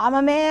 I'm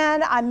a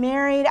man, I'm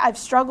married, I've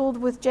struggled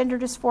with gender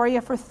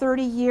dysphoria for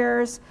 30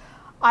 years.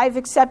 I've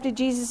accepted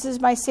Jesus as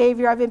my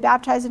Savior. I've been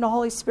baptized in the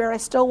Holy Spirit. I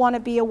still want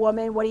to be a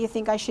woman. What do you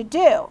think I should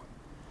do?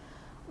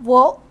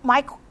 Well,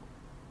 my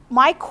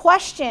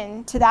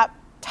question to that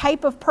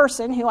type of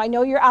person, who I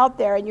know you're out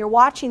there and you're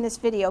watching this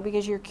video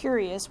because you're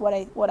curious what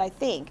I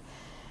think.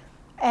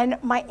 And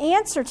my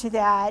answer to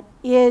that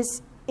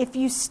is, if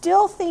you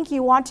still think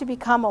you want to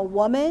become a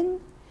woman,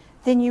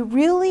 then you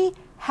really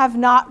have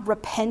not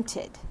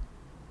repented.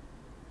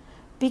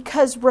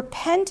 Because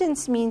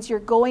repentance means you're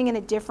going in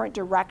a different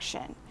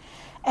direction.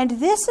 And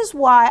this is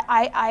why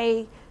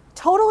I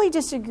totally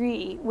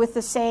disagree with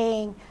the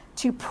saying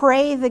to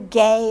pray the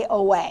gay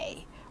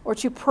away or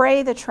to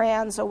pray the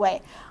trans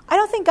away. I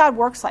don't think God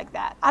works like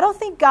that. I don't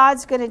think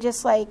God's going to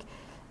just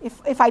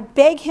if I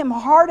beg him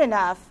hard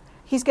enough,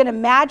 he's going to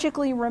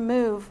magically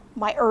remove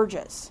my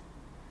urges.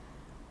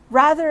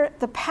 Rather,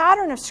 the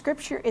pattern of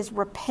Scripture is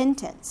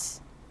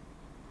repentance.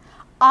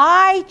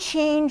 I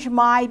change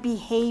my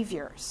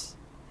behaviors.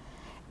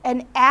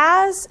 And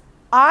as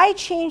I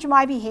change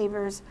my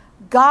behaviors,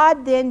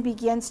 God then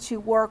begins to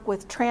work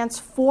with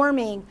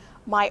transforming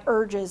my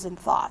urges and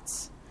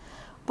thoughts.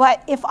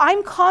 But if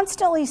I'm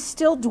constantly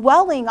still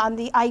dwelling on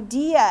the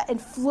idea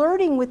and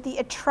flirting with the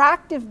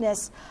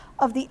attractiveness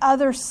of the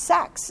other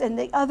sex and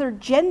the other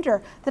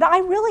gender, then I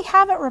really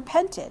haven't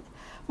repented.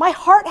 My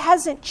heart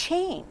hasn't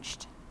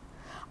changed.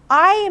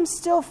 I am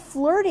still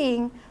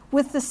flirting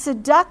with the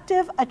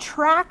seductive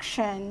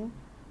attraction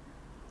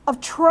of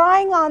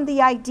trying on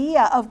the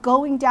idea of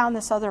going down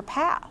this other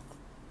path.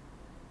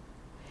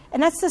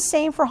 And that's the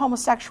same for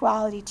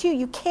homosexuality too.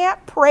 You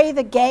can't pray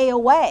the gay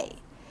away.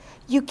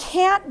 You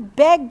can't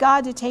beg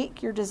God to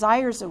take your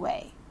desires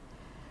away.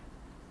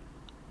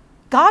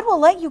 God will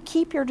let you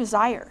keep your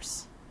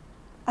desires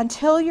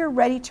until you're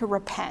ready to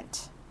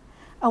repent.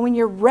 And when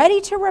you're ready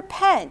to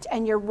repent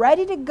and you're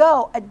ready to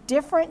go a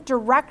different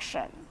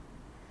direction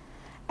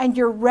and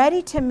you're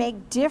ready to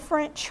make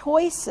different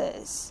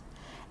choices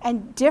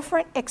and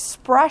different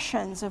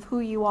expressions of who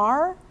you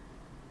are,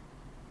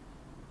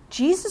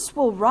 Jesus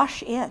will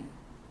rush in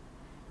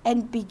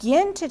and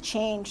begin to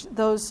change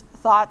those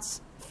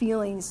thoughts,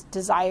 feelings,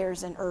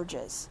 desires, and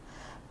urges.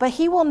 But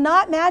he will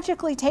not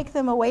magically take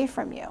them away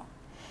from you.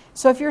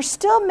 So if you're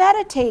still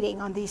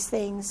meditating on these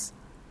things,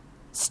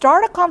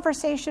 start a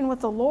conversation with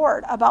the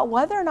Lord about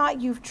whether or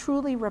not you've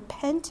truly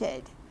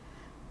repented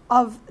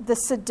of the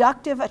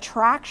seductive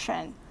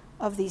attraction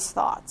of these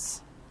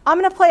thoughts. I'm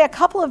going to play a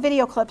couple of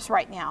video clips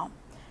right now.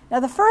 Now,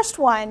 the first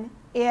one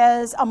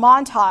is a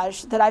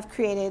montage that I've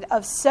created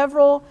of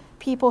several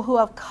people who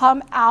have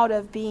come out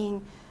of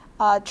being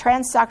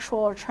transsexual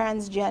or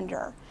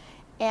transgender.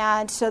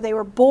 And so they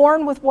were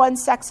born with one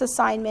sex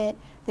assignment.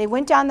 They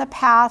went down the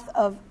path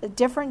of a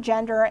different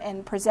gender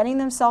and presenting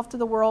themselves to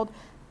the world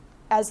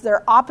as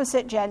their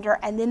opposite gender,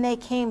 and then they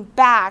came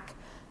back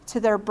to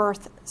their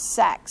birth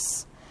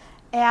sex.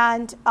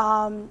 And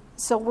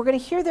so we're going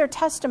to hear their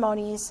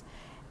testimonies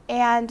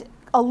and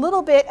a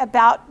little bit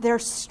about their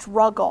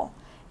struggle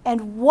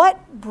and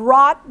what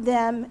brought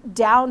them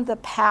down the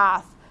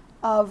path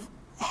of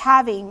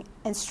having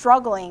and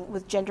struggling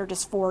with gender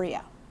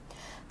dysphoria.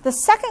 The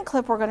second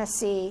clip we're going to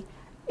see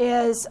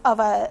is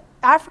of an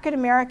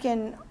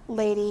African-American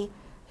lady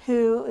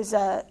who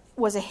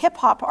was a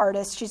hip-hop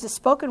artist. She's a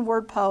spoken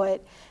word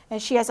poet,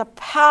 and she has a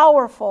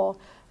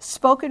powerful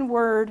spoken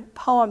word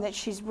poem that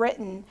she's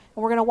written, and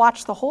we're going to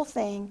watch the whole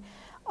thing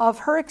of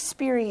her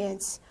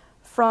experience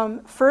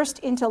from first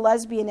into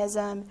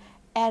lesbianism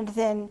and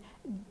then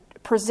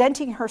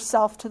presenting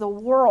herself to the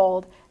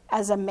world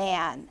as a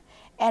man.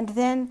 And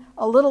then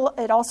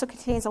it also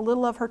contains a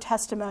little of her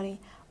testimony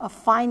of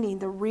finding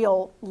the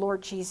real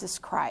Lord Jesus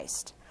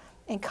Christ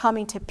and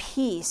coming to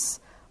peace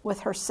with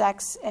her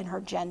sex and her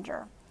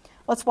gender.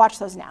 Let's watch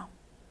those now.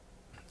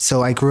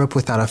 So I grew up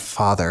without a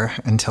father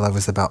until I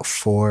was about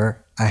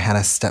 4. I had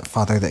a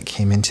stepfather that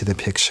came into the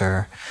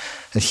picture.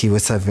 He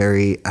was a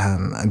very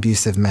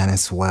abusive man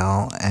as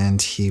well,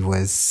 and he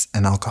was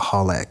an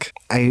alcoholic.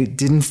 I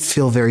didn't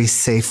feel very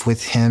safe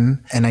with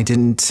him, and I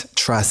didn't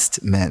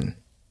trust men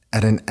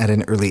at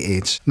an early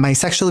age. My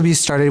sexual abuse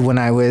started when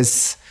I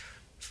was,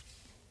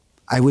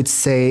 I would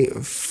say,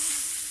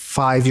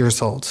 5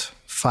 years old,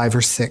 5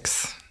 or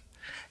 6.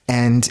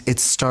 And it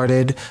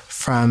started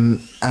from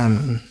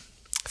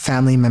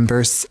family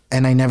members,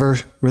 and I never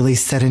really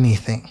said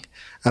anything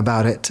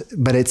about it,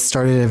 but it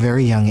started at a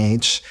very young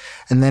age.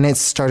 And then it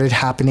started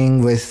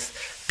happening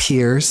with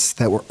peers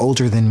that were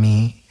older than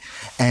me,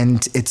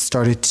 and it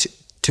started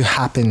to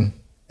happen,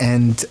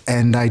 and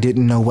I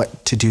didn't know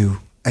what to do.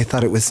 I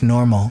thought it was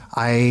normal.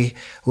 I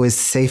was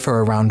safer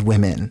around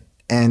women,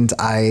 and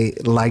I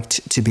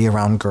liked to be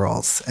around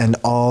girls, and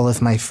all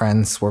of my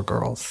friends were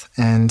girls.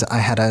 And I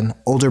had an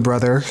older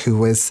brother who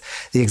was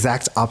the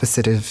exact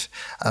opposite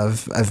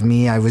of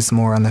me. I was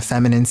more on the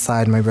feminine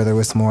side. My brother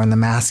was more on the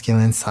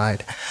masculine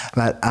side.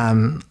 But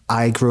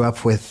I grew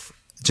up with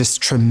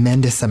just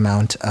tremendous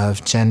amount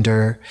of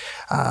gender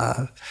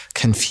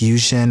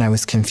confusion. I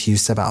was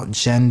confused about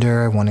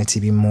gender. I wanted to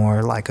be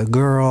more like a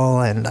girl,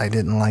 and I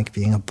didn't like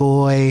being a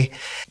boy.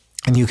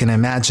 And you can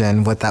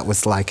imagine what that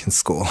was like in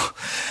school.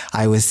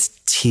 I was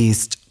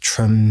teased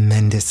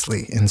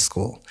tremendously in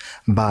school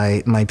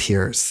by my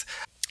peers.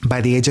 By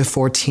the age of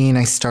 14,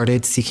 I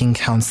started seeking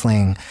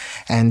counseling.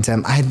 And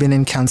I had been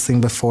in counseling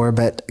before,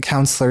 but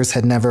counselors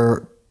had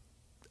never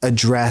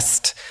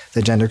addressed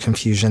the gender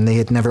confusion. They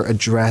had never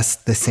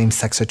addressed the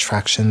same-sex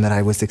attraction that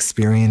I was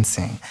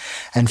experiencing.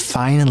 And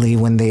finally,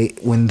 when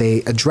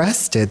they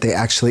addressed it, they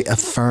actually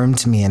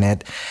affirmed me in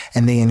it,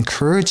 and they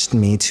encouraged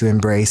me to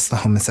embrace the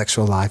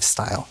homosexual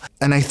lifestyle.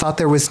 And I thought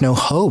there was no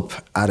hope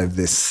out of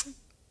this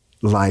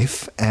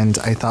life, and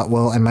I thought,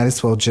 well, I might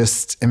as well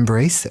just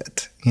embrace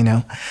it, you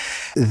know?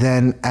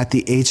 Then at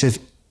the age of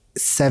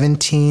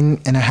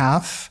 17 and a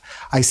half,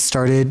 I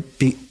started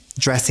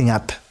dressing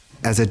up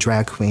as a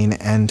drag queen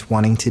and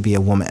wanting to be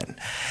a woman.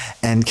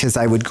 And because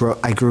I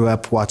grew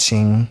up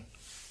watching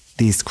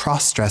these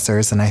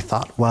cross-dressers, and I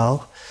thought,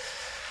 well,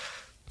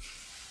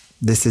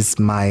 this is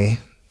my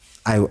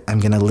I'm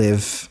going to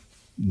live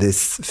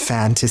this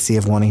fantasy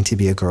of wanting to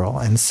be a girl.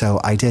 And so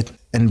I did.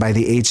 And by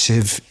the age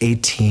of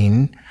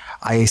 18,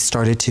 I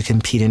started to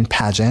compete in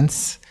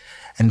pageants.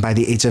 And by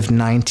the age of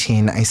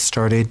 19, I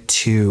started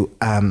to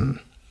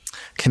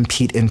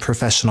compete in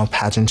professional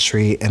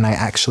pageantry. And I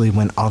actually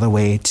went all the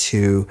way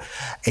to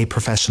a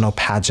professional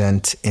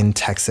pageant in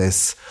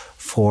Texas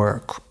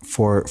for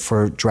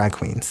drag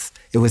queens.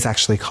 It was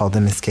actually called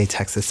the Miss Gay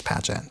Texas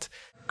pageant.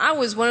 I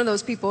was one of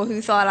those people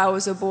who thought I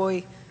was a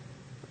boy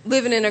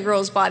living in a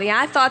girl's body.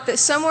 I thought that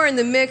somewhere in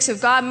the mix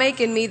of God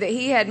making me that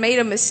he had made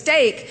a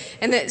mistake,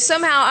 and that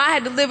somehow I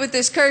had to live with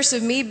this curse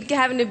of me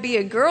having to be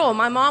a girl.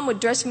 My mom would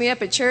dress me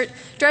up at church,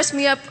 dress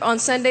me up on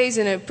Sundays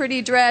in a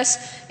pretty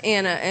dress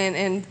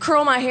and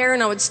curl my hair,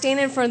 and I would stand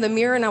in front of the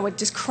mirror and I would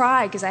just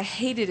cry because I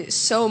hated it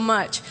so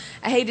much.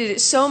 I hated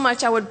it so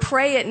much. I would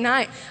pray at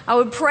night. I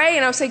would pray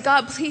and I would say,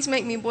 God, please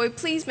make me a boy.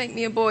 Please make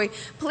me a boy.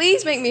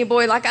 Please make me a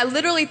boy. Like I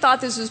literally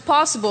thought this was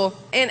possible.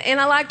 And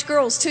I liked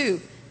girls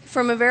too.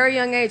 From a very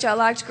young age, I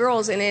liked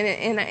girls, and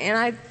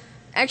I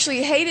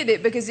actually hated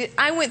it because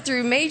I went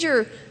through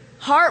major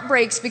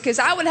heartbreaks because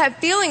I would have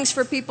feelings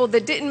for people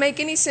that didn't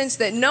make any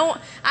sense. I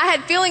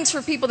had feelings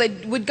for people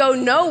that would go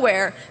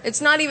nowhere.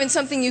 It's not even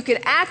something you could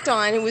act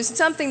on. It was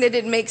something that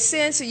didn't make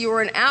sense, that you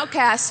were an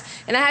outcast.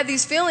 And I had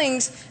these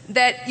feelings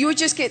that you would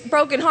just get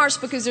broken hearts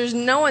because there's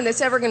no one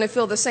that's ever going to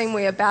feel the same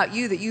way about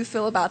you that you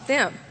feel about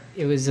them.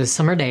 It was a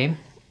summer day,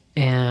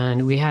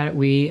 and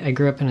I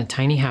grew up in a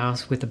tiny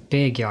house with a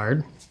big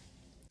yard.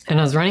 And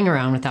I was running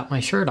around without my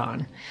shirt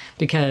on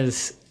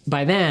because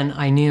by then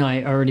I knew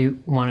I already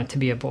wanted to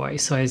be a boy.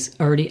 So I was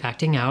already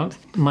acting out.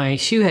 My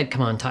shoe had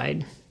come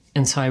untied.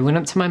 And so I went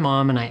up to my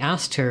mom and I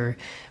asked her,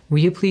 will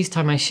you please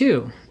tie my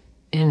shoe?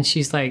 And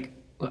she's like,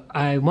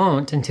 I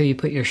won't until you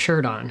put your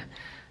shirt on. And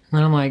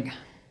then I'm like,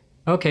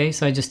 okay.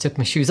 So I just took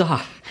my shoes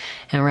off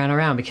and ran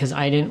around because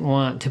I didn't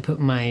want to put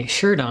my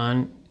shirt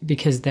on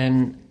because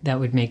then that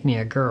would make me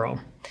a girl.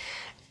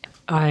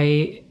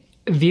 I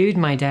viewed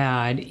my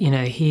dad,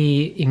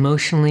 he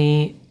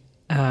emotionally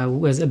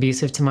was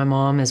abusive to my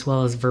mom as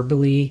well as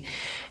verbally.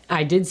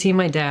 I did see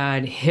my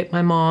dad hit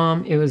my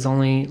mom. It was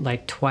only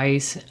like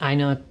twice. I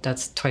know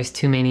that's twice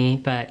too many,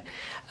 but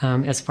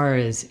as far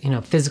as,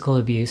 physical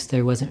abuse,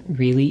 there wasn't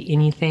really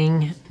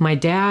anything. My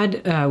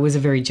dad was a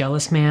very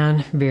jealous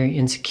man, very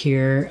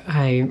insecure.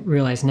 I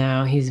realize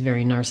now he's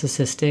very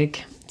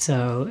narcissistic.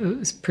 So it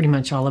was pretty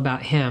much all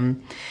about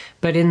him.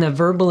 But in the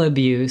verbal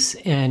abuse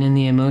and in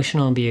the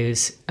emotional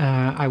abuse,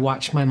 I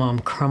watched my mom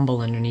crumble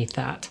underneath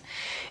that.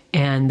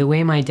 And the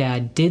way my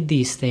dad did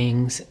these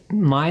things,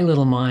 my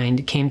little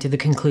mind came to the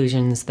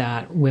conclusions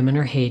that women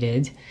are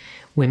hated,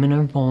 women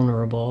are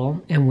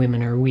vulnerable, and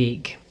women are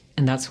weak.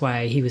 And that's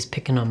why he was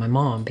picking on my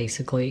mom,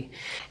 basically.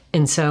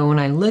 And so when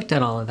I looked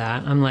at all of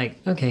that, I'm like,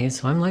 okay,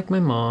 so I'm like my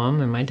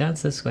mom, and my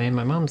dad's this way, and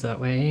my mom's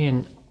that way,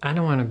 and I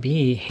don't want to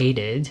be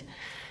hated.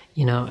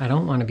 I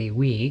don't want to be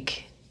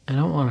weak. I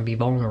don't want to be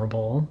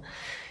vulnerable.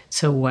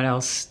 So what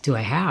else do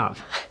I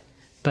have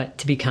but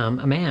to become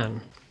a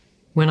man?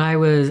 When I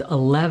was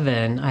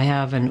 11, I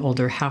have an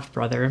older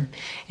half-brother,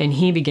 and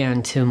he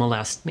began to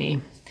molest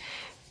me.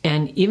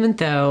 And even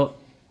though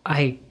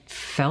I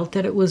felt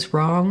that it was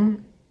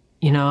wrong,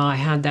 I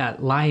had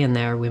that lie in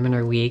there, women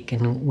are weak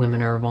and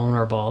women are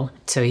vulnerable.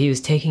 So he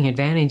was taking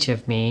advantage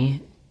of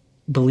me,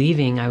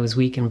 believing I was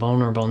weak and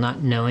vulnerable,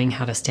 not knowing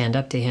how to stand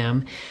up to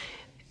him.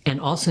 And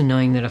also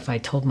knowing that if I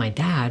told my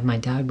dad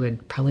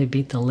would probably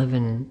beat the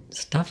living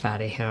stuff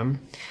out of him.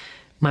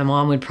 My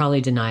mom would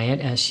probably deny it,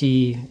 as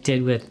she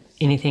did with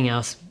anything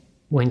else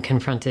when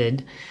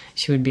confronted.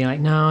 She would be like,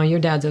 no, your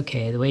dad's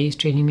okay. The way he's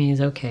treating me is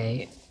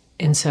okay.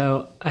 And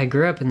so I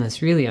grew up in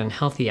this really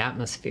unhealthy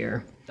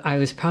atmosphere. I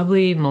was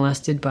probably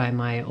molested by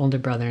my older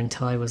brother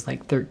until I was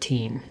like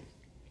 13.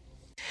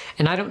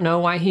 And I don't know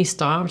why he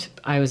stopped.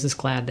 I was just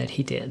glad that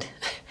he did.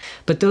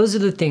 But those are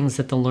the things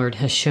that the Lord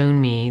has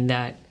shown me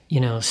that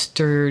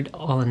stirred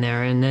all in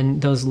there. And then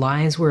those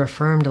lies were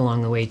affirmed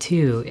along the way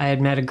too. I had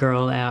met a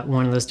girl at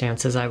one of those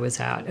dances I was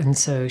at. And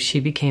so she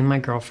became my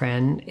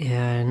girlfriend,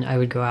 and I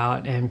would go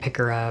out and pick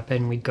her up,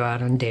 and we'd go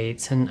out on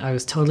dates. And I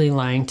was totally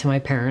lying to my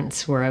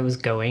parents where I was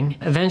going.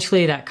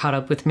 Eventually that caught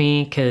up with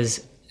me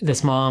because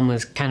this mom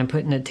was kind of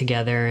putting it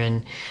together,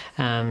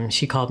 and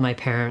she called my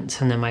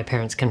parents, and then my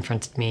parents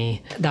confronted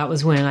me. That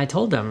was when I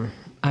told them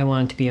I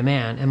wanted to be a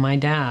man. And my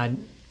dad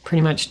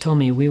pretty much told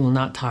me, we will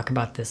not talk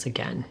about this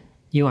again.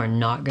 You are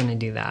not going to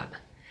do that.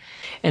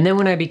 And then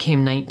when I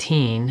became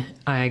 19,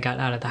 I got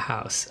out of the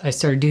house. I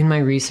started doing my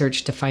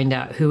research to find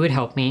out who would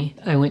help me.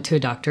 I went to a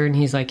doctor, and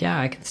he's like, yeah,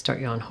 I can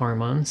start you on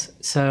hormones.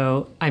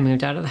 So I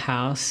moved out of the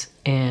house,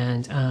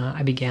 and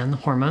I began the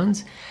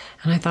hormones,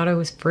 and I thought I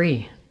was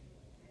free.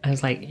 I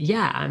was like,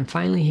 yeah, I'm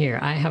finally here.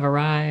 I have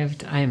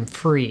arrived. I am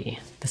free.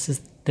 This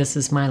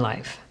is my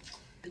life.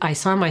 I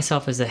saw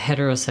myself as a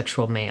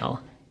heterosexual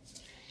male,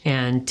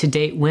 and to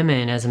date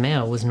women as a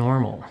male was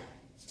normal.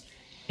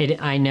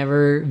 I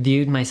never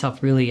viewed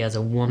myself really as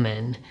a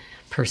woman,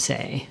 per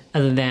se,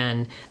 other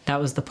than that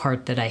was the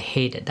part that I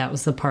hated. That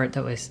was the part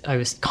that I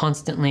was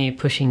constantly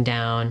pushing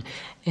down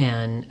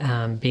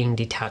and being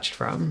detached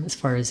from, as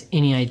far as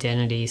any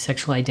identity,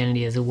 sexual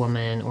identity as a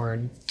woman or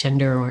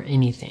gender or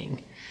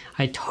anything.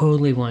 I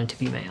totally wanted to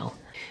be male.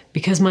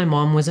 Because my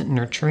mom wasn't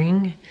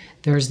nurturing,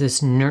 there's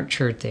this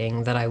nurture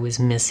thing that I was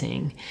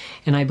missing.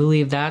 And I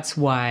believe that's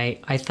why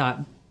I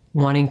thought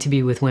wanting to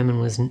be with women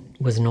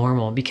was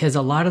normal, because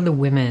a lot of the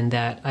women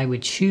that I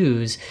would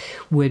choose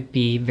would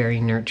be very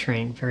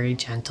nurturing, very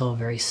gentle,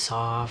 very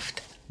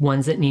soft,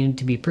 ones that needed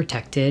to be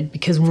protected.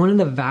 Because one of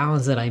the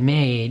vows that I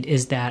made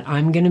is that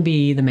I'm going to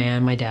be the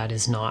man my dad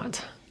is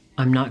not.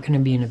 I'm not going to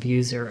be an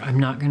abuser. I'm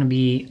not going to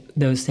be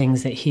those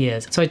things that he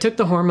is. So I took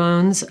the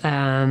hormones.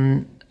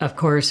 Of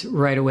course,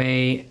 right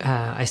away,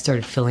 I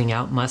started filling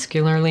out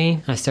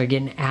muscularly. I started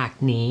getting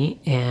acne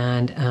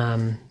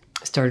and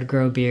started to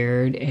grow a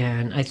beard.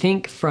 And I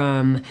think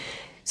so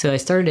I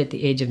started at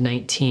the age of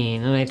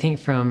 19. And I think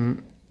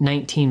from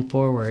 19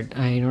 forward,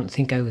 I don't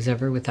think I was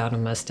ever without a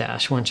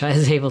mustache once I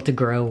was able to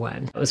grow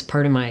one. It was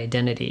part of my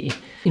identity.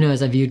 You know,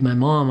 as I viewed my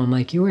mom, I'm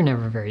like, you were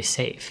never very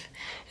safe.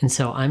 And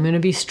so I'm going to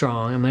be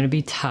strong. I'm going to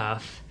be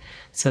tough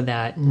so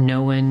that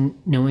no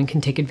one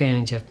can take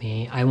advantage of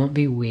me. I won't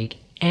be weak.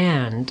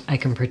 And I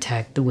can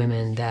protect the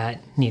women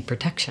that need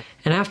protection.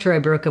 And after I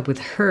broke up with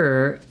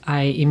her,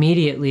 I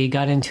immediately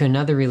got into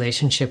another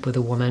relationship with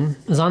a woman.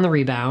 I was on the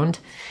rebound.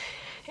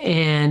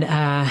 And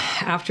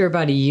after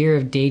about a year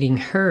of dating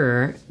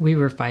her, we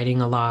were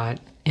fighting a lot.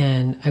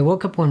 And I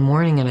woke up one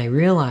morning and I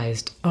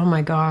realized, oh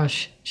my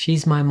gosh,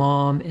 she's my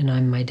mom and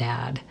I'm my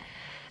dad.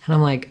 And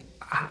I'm like,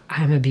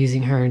 I'm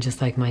abusing her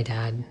just like my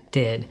dad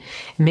did.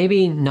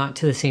 Maybe not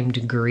to the same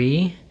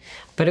degree,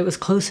 but it was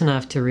close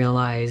enough to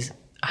realize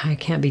I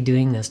can't be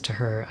doing this to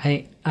her.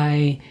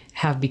 I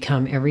have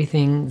become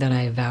everything that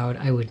I vowed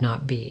I would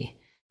not be.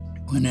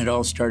 When it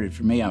all started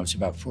for me, I was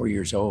about 4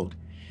 years old.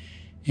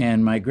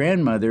 And my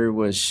grandmother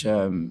was,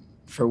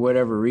 for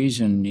whatever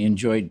reason,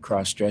 enjoyed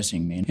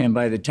cross-dressing me. And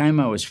by the time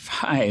I was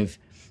 5,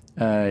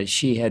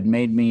 she had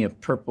made me a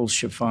purple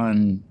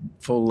chiffon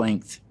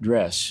full-length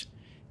dress.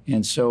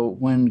 And so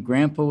when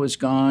Grandpa was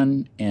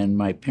gone and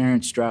my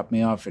parents dropped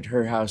me off at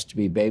her house to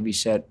be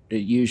babysat,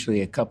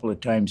 usually a couple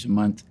of times a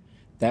month,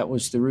 that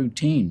was the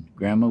routine.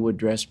 Grandma would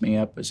dress me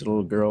up as a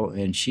little girl,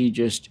 and she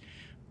just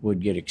would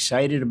get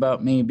excited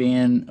about me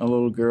being a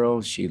little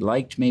girl. She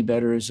liked me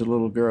better as a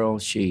little girl.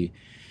 She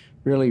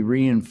really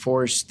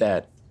reinforced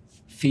that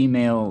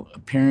female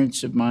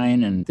appearance of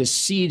mine, and this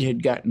seed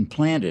had gotten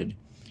planted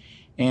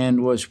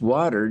and was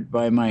watered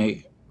by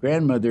my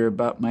grandmother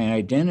about my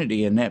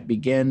identity, and that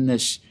began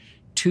this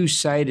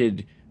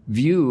two-sided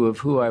view of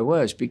who I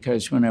was,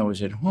 because when I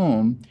was at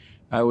home,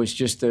 I was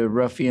just a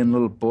ruffian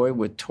little boy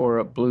with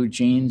tore-up blue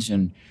jeans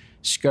and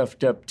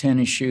scuffed-up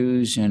tennis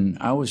shoes, and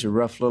I was a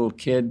rough little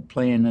kid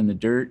playing in the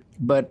dirt.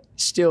 But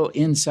still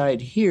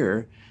inside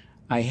here,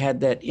 I had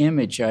that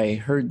image. I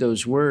heard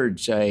those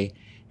words. I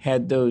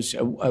had those.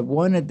 I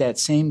wanted that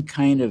same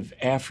kind of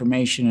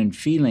affirmation and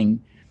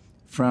feeling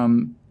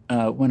from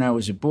when I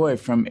was a boy,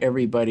 from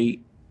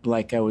everybody,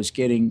 like I was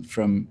getting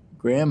from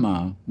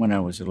Grandma when I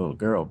was a little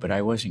girl, but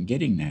I wasn't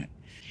getting that.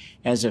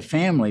 As a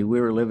family, we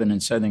were living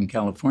in Southern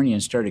California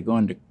and started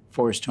going to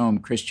Forest Home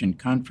Christian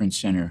Conference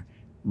Center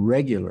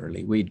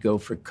regularly. We'd go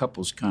for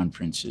couples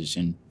conferences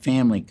and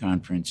family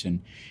conference,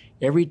 and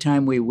every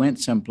time we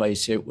went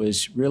someplace, it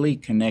was really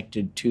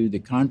connected to the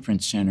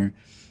conference center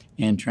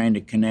and trying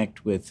to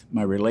connect with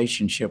my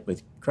relationship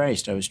with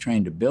Christ. I was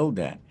trying to build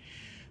that.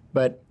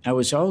 But I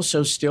was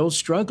also still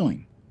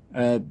struggling.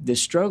 The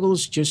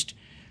struggles just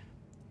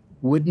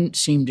wouldn't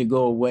seem to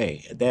go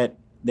away.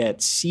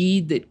 That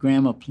seed that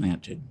Grandma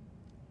planted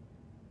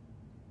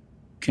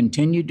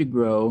continued to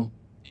grow,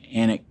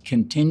 and it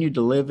continued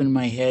to live in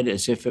my head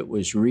as if it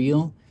was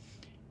real,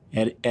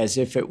 as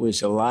if it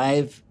was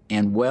alive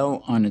and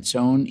well on its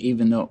own,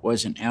 even though it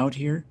wasn't out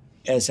here.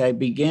 As I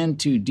began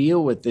to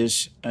deal with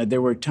this,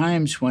 there were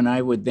times when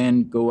I would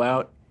then go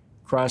out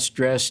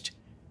cross-dressed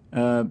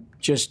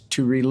just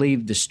to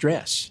relieve the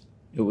stress.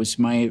 It was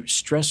my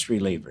stress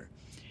reliever.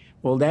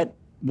 Well, that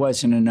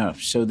wasn't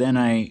enough. So then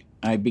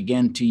I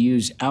began to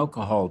use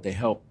alcohol to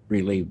help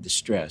relieve the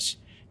stress.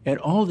 At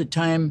all the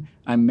time,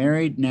 I'm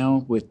married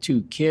now with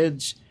 2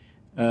 kids.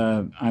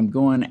 I'm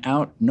going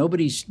out.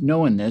 Nobody's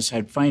knowing this.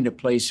 I'd find a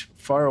place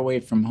far away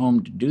from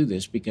home to do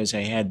this because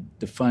I had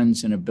the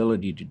funds and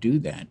ability to do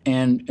that.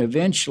 And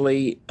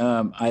eventually,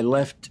 I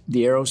left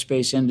the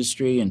aerospace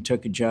industry and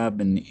took a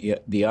job in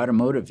the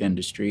automotive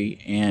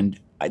industry. And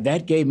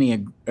that gave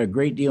me a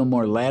great deal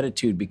more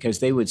latitude because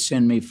they would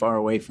send me far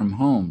away from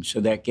home. So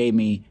that gave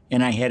me,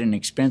 and I had an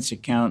expense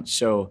account,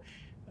 so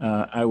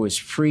I was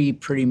free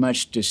pretty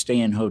much to stay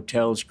in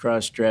hotels,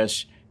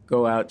 cross-dress,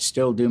 go out,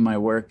 still do my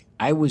work.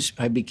 I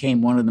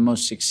became one of the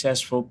most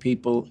successful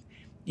people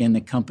in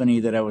the company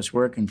that I was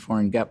working for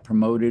and got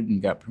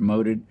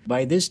promoted.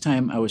 By this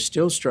time, I was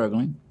still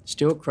struggling,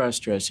 still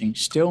cross-dressing,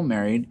 still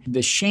married.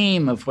 The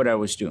shame of what I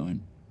was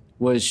doing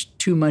was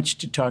too much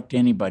to talk to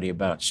anybody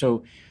about.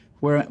 So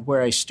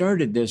where I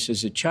started this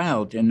as a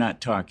child and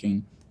not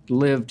talking,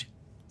 lived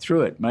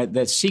through it.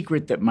 That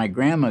secret that my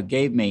grandma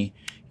gave me,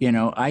 you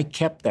know, I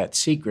kept that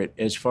secret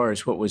as far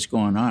as what was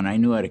going on. I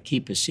knew how to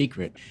keep a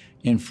secret.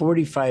 In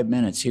 45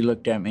 minutes, he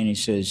looked at me and he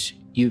says,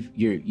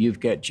 you've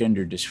got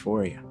gender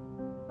dysphoria.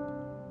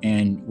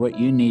 And what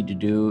you need to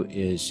do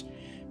is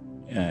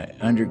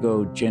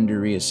undergo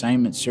gender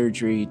reassignment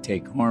surgery,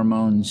 take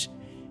hormones,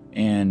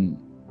 and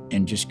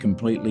just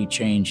completely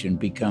change and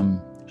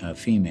become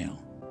female.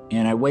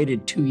 And I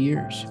waited 2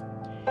 years.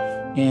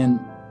 And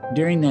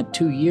during that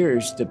 2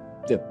 years,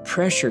 the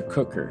pressure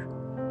cooker,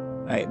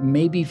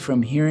 maybe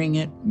from hearing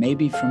it,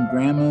 maybe from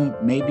grandma,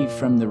 maybe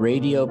from the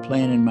radio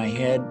playing in my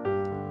head,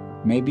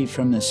 maybe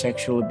from the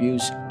sexual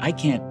abuse, I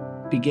can't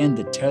begin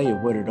to tell you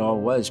what it all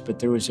was, but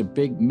there was a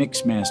big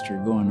mix master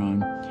going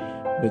on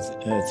with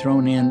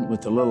thrown in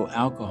with a little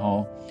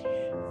alcohol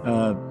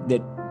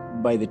that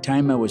by the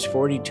time I was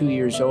 42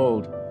 years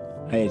old,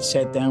 I had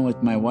sat down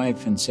with my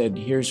wife and said,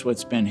 here's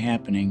what's been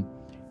happening.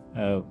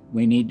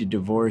 We need to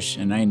divorce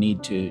and I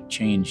need to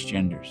change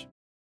genders.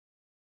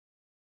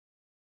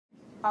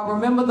 I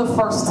remember the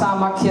first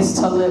time I kissed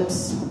her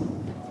lips.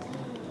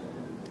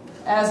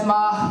 As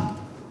my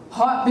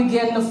heart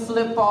began to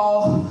flip,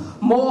 all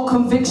more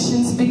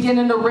convictions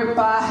beginning to rip,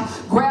 I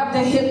grabbed the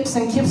hips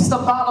and kissed the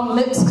bottom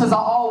lips because I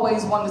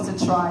always wanted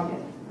to try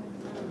it.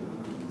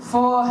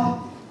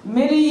 For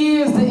many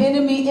years, the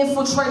enemy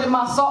infiltrated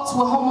my thoughts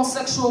with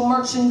homosexual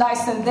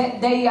merchandise, and that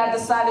day I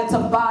decided to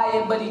buy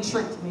it, but he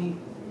tricked me.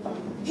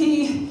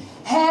 He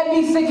had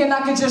me thinking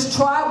I could just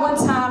try it one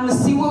time to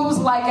see what it was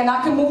like and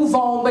I could move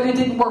on, but it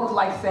didn't work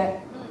like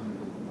that.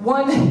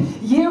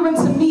 1 year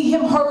into me,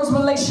 him, hers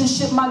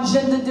relationship, my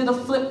gender did a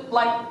flip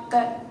like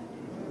that.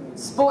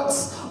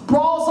 Sports,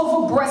 brawls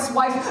over breast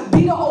wife,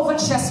 beater over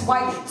chest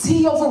white,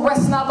 tea over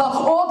rest. Now the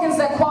organs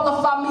that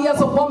qualify me as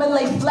a woman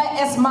lay flat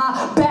as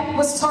my back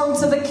was turned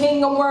to the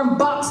king. I'm wearing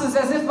boxes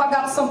as if I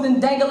got something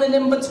dangling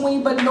in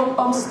between, but nope,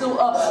 I'm still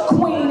a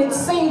queen. It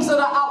seems that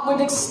the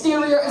outward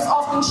exterior is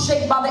often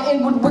shaped by the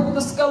inward brick. The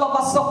scale of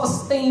our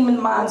self-esteem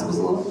and mine was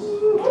low.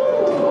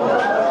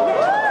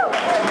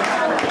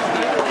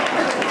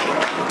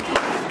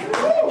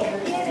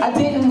 I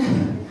didn't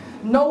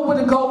know where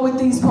to go with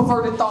these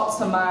perverted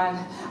thoughts of mine.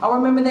 I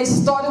remember they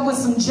started with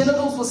some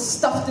genitals was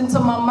stuffed into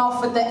my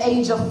mouth at the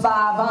age of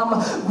 5.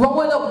 I'm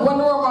growing up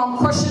wondering why I'm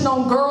crushing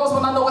on girls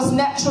when I know it's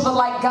natural to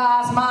like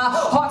guys. My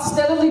heart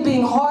steadily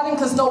being hardened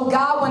because no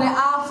guy went an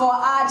eye for an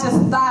eye,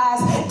 just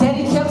thighs.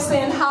 Daddy kept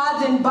saying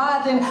hi, then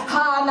bye, then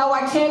hi. Now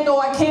I can't, no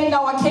I can't,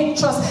 now I can't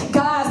trust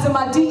guys. And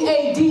my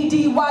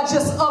D-A-D-D-Y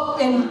just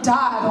up and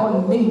died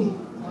on me.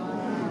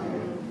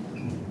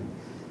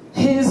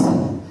 His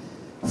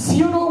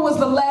funeral was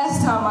the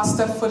last time I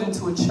stepped foot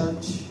into a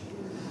church.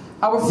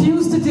 I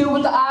refused to deal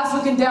with the eyes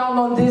looking down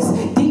on this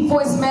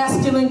deep-voiced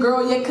masculine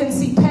girl, yet couldn't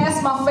see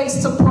past my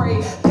face to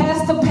pray,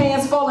 past the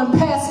pants falling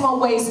past my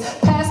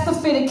waist, past the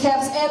fitted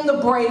caps and the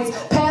braids,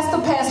 past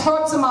the past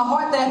hurts in my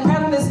heart that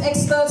pattern this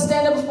ex-stud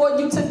standing before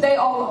you today.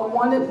 All I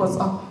wanted was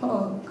a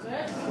hug.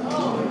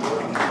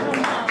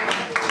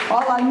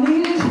 All I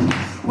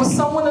needed was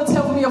someone to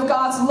tell me of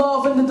God's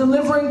love and the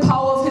delivering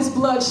power of his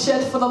blood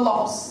shed for the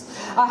lost.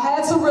 I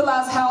had to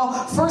realize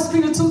how 1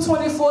 Peter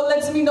 2:24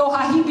 lets me know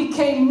how he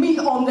became me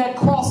on that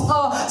cross,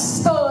 a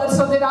stud,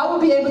 so that I would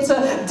be able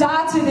to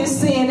die to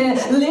this sin and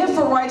live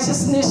for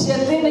righteousness.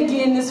 Yet then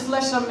again, this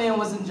flesh of man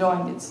was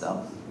enjoying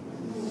itself.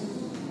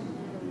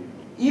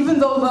 Even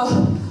though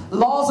the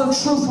laws of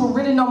truth were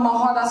written on my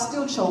heart, I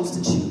still chose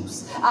to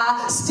choose.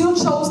 I still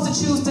chose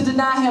to choose to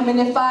deny him. And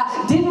if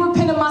I didn't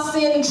repent of my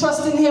sin and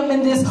trust in him,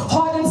 and this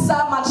heart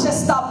inside my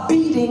chest stopped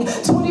beating,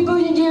 20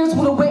 billion years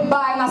would have went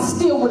by and I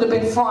still would have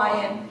been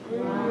frying.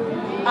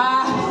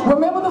 I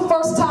remember the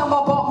first time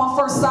I bought my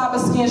first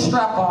Cyberskin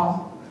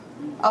strap-on.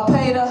 I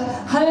paid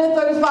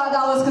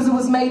 $135 because it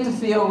was made to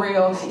feel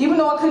real. Even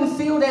though I couldn't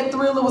feel that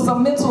thrill, it was a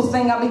mental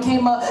thing. I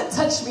became a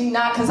touch me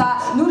not, because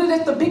I knew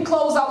that if the big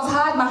clothes I was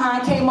hiding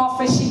behind came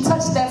off and she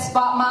touched that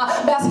spot,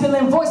 my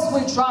masculine voice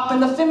would drop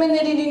and the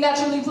femininity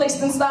naturally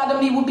placed inside of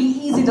me would be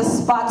easy to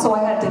spot, so I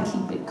had to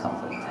keep it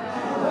covered.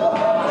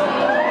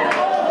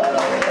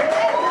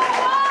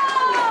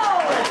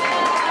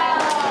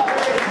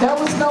 There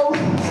was no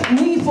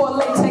need for a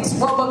latex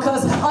rubber,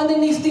 because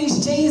underneath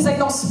these jeans ain't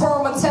no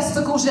sperm or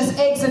testicles, just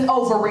eggs and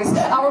ovaries.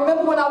 I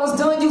remember when I was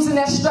done using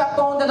that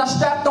strap-on that I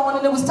strapped on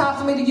and it was time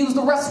for me to use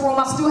the restroom,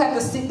 I still had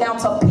to sit down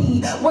to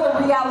pee. What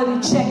a reality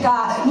check.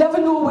 I never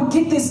knew it would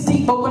get this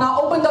deep, but when I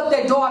opened up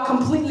that door, I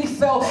completely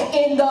fell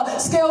in. The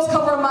scales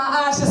covering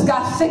my eyes just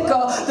got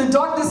thicker. The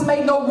darkness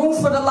made no room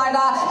for the light.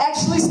 I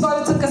actually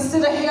started to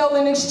consider hell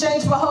in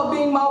exchange for her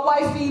being my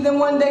wifey. Then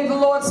one day the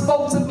Lord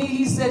spoke to me.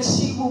 He said,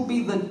 she will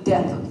be the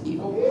death of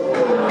you.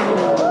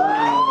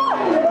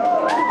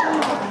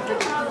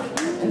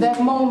 In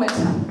that moment,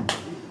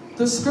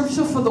 the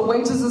scripture for the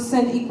wages of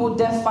sin equal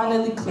death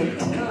finally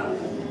clicked.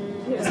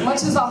 As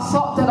much as I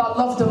thought that I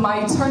loved him,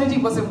 my eternity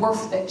wasn't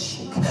worth that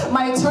chick.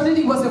 My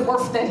eternity wasn't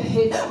worth that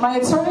hit. My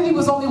eternity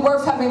was only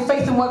worth having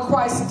faith in what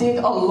Christ did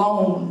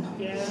alone.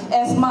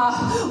 As my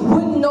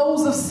wooden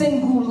nose of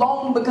sin grew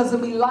long because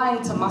of me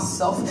lying to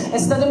myself.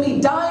 Instead of me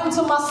dying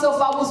to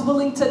myself, I was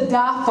willing to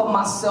die for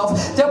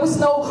myself. There was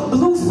no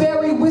blue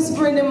fairy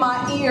whispering in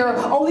my ear,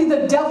 only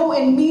the devil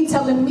and me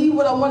telling me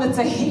what I wanted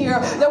to hear.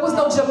 There was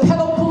no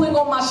Geppetto pulling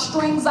on my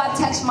strings. I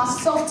attached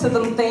myself to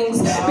them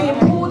things, being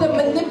pulled and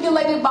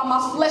manipulated by my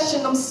flesh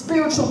and them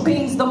spiritual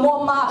beings. The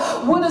more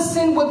my wood of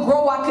sin would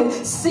grow, I could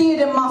see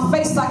it in my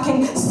face. I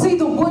can see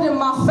the wood in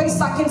my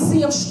face. I can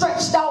see him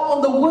stretched out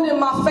on the wood in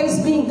my face,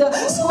 being the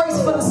disgrace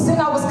for the sin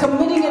I was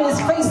committing in his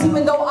face.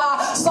 Even though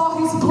I saw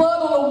his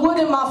blood on the wood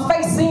in my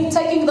face, seeing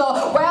taking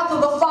the wrath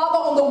of the Father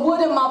on the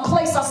wood in my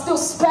place, I still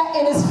spat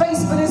in his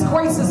face, but his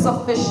grace is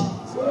sufficient.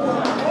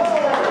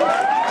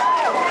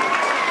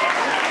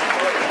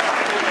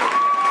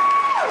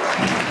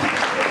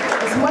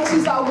 As much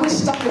as I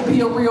wished I could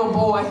be a real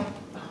boy,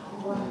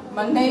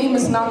 my name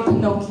is not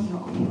Pinocchio.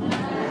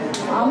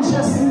 I'm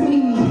just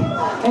me,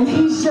 and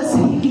he's just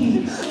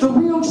he, the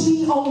real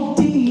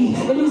G-O-D,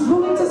 and he's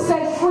willing to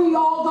set free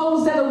all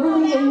those that are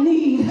really in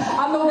need.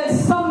 I know that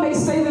some may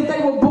say that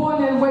they were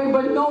born that way,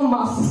 but no,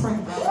 my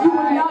friend, you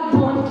were not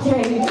born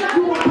gay.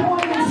 You were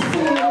born in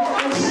sin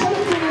and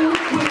shaped in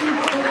iniquity.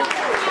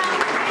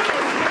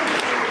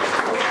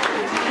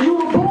 You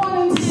were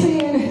born in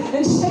sin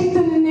and shaped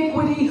in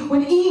iniquity.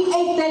 When Eve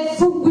ate that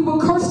fruit, we were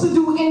cursed to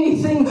do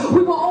anything.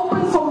 We were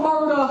open for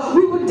murder.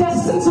 We were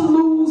destined to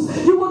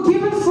lose. You were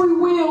given free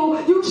will.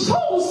 You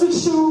chose to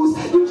choose.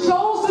 You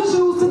chose to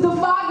choose to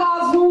defy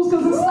God's rules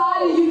because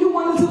inside of you, you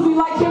wanted to be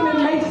like him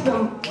and make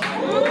them.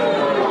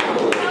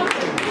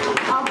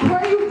 I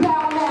pray you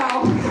bow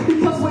now,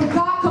 because when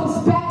God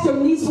comes back, your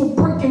knees will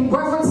break in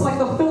reverence like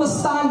the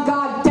Philistine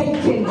god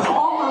Dakin.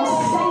 All I'm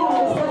saying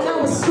is that there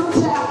was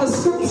scripture after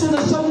scripture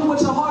to show you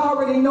what your heart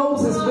already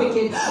knows is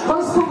wicked.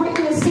 1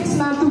 Corinthians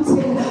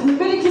 6:9-10,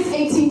 Leviticus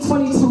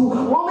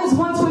 18:22, Romans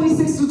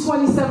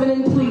 1:26-27,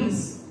 and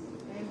please,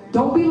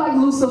 don't be like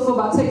Lucifer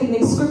by taking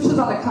these scriptures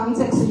out of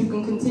context so you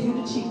can continue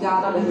to cheat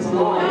God out of his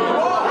glory.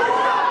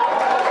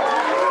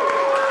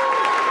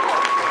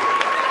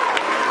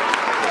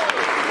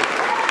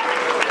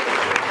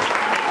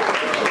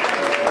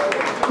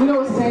 You know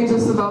what's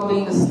dangerous about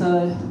being a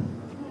stud?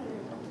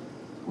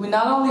 We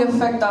not only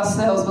affect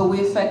ourselves, but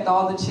we affect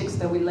all the chicks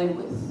that we lay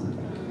with.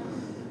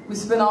 We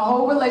spend our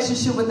whole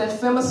relationship with that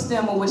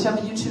FEMA or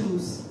whichever you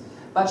choose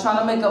by trying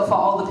to make up for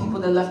all the people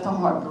that left our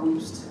heart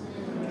bruised.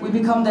 We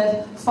become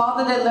that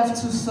father that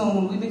left too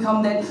soon. We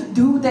become that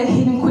dude that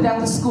hit and quit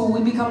after school.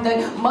 We become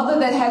that mother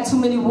that had too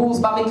many rules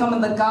by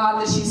becoming the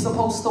God that she's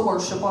supposed to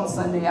worship on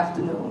Sunday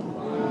afternoon.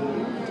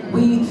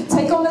 We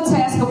take on the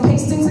task of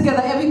pasting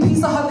together every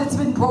piece of her that's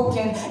been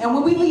broken. And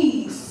when we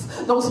leave,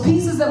 those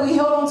pieces that we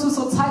held onto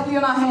so tightly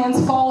in our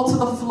hands fall to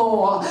the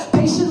floor,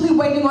 patiently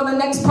waiting on the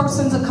next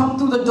person to come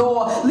through the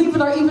door, leaving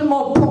her even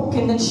more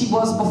broken than she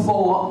was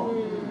before.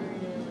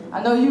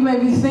 I know you may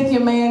be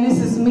thinking, man, this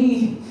is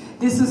me.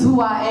 This is who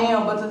I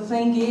am, but the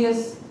thing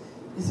is,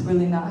 it's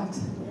really not.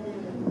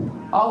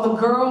 All the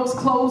girls,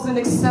 clothes, and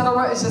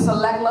etc. is just a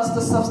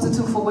lackluster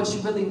substitute for what you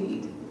really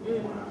need.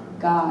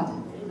 God.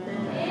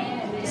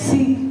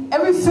 See,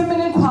 every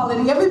feminine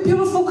quality, every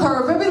beautiful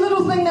curve, every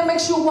little thing that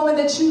makes you a woman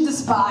that you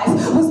despise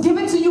was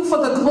given to you for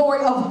the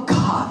glory of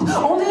God.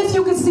 Only if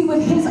you could see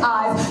with his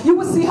eyes, you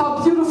would see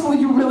how beautiful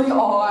you really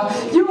are.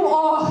 You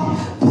are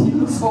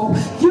beautiful.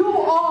 You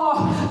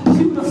are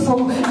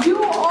beautiful.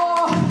 You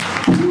are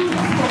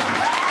beautiful.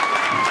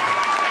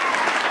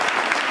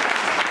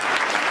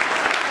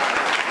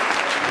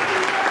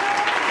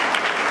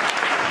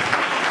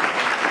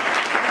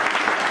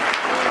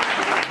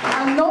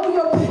 I know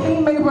your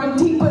pain may run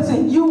deeper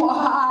than you or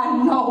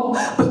I know,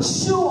 but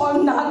you are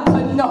not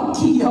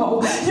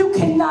Pinocchio. You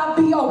cannot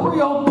be a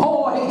real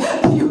boy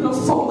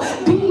beautiful.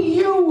 Be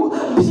you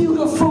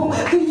beautiful.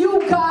 The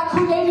you God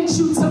created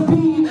you to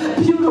be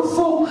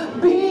beautiful.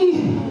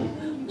 Be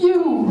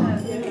you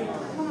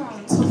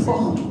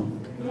beautiful.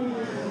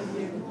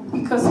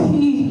 Because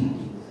he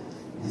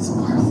is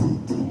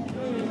worth it.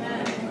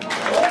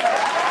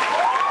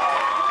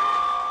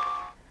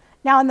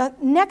 Now, in the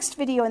next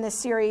video in this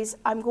series,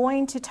 I'm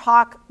going to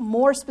talk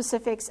more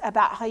specifics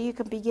about how you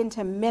can begin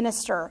to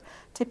minister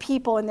to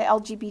people in the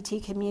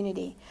LGBT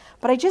community.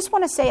 But I just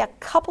want to say a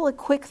couple of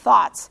quick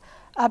thoughts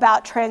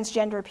about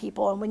transgender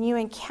people and when you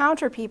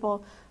encounter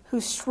people who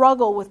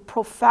struggle with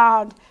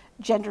profound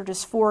gender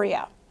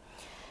dysphoria.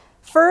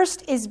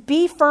 First is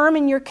be firm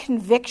in your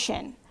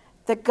conviction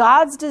that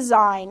God's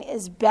design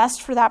is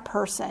best for that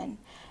person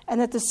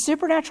and that the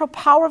supernatural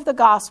power of the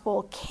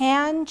gospel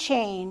can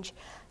change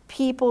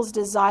people's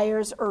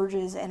desires,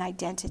 urges, and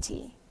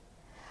identity.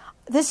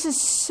 This is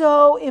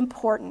so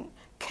important,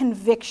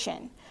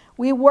 conviction.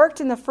 We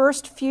worked in the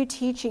first few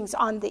teachings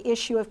on the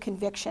issue of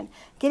conviction,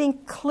 getting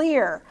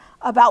clear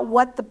about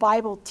what the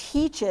Bible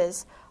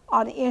teaches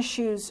on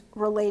issues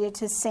related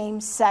to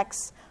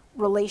same-sex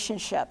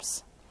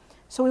relationships.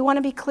 So we want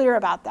to be clear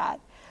about that.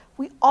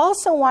 We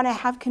also want to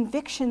have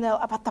conviction, though,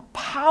 about the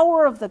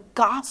power of the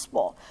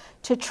gospel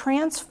to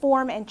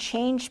transform and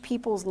change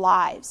people's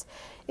lives.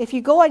 If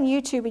you go on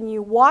YouTube and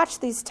you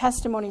watch these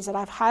testimonies that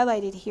I've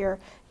highlighted here,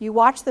 you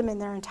watch them in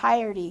their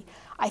entirety,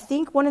 I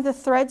think one of the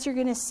threads you're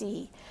going to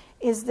see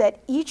is that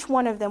each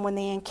one of them, when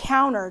they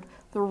encountered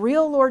the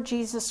real Lord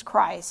Jesus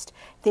Christ,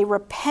 they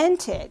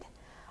repented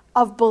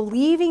of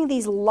believing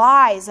these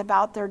lies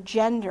about their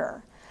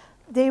gender.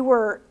 They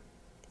were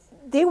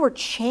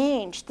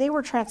changed. They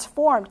were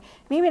transformed.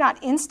 Maybe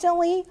not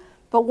instantly,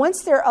 but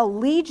once their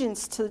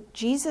allegiance to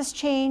Jesus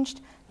changed,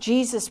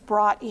 Jesus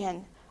brought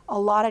in a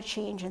lot of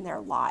change in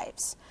their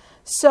lives.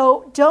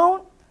 So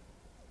don't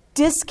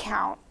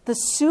discount the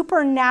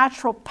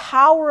supernatural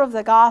power of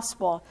the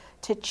gospel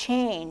to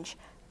change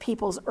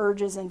people's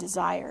urges and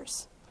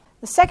desires.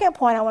 The second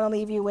point I want to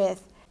leave you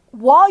with,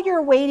 while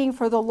you're waiting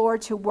for the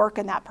Lord to work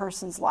in that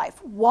person's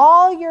life,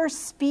 while you're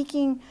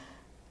speaking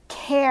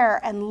care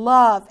and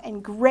love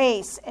and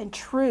grace and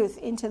truth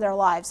into their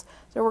lives,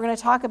 that we're going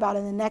to talk about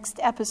in the next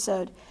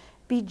episode,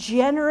 be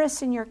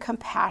generous in your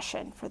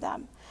compassion for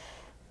them.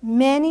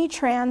 Many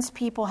trans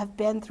people have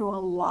been through a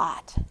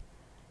lot.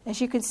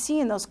 As you can see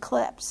in those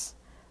clips,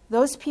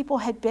 those people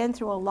had been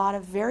through a lot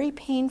of very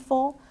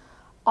painful,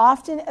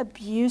 often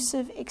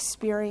abusive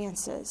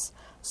experiences.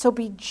 So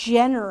be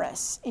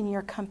generous in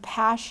your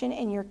compassion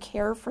and your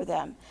care for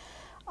them.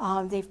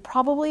 They've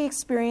probably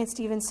experienced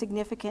even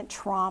significant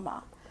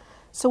trauma.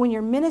 So when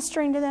you're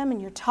ministering to them and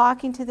you're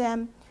talking to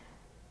them,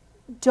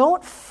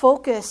 don't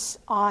focus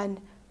on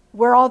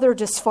where all their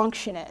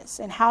dysfunction is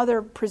and how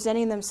they're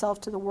presenting themselves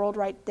to the world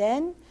right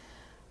then.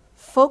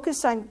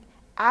 Focus on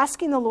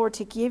asking the Lord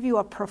to give you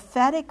a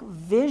prophetic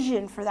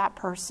vision for that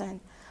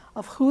person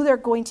of who they're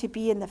going to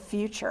be in the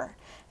future,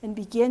 and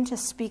begin to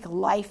speak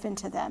life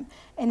into them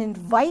and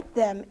invite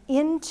them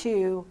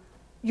into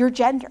your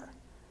gender.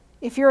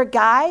 If you're a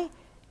guy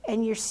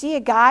and you see a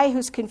guy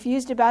who's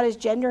confused about his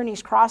gender and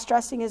he's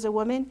cross-dressing as a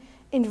woman,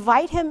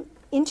 invite him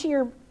into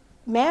your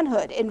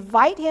manhood.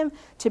 Invite him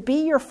to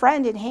be your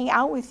friend and hang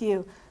out with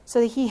you so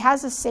that he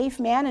has a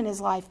safe man in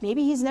his life.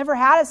 Maybe he's never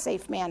had a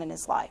safe man in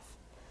his life.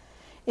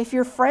 If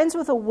you're friends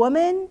with a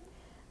woman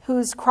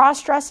who's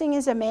cross-dressing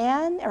as a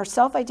man or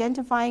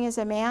self-identifying as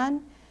a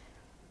man,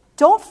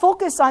 don't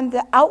focus on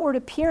the outward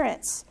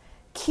appearance.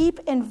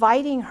 Keep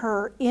inviting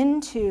her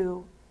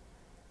into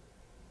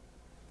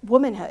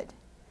womanhood.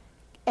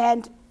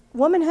 And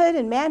womanhood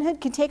and manhood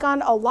can take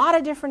on a lot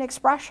of different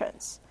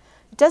expressions.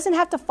 It doesn't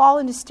have to fall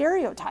into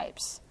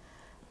stereotypes.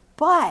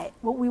 But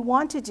what we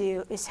want to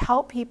do is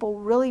help people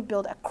really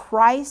build a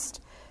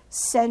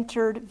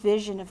Christ-centered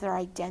vision of their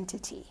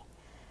identity.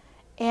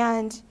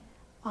 And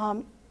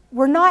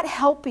we're not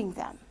helping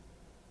them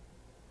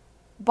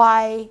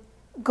by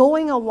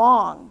going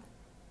along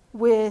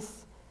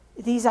with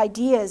these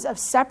ideas of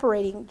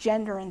separating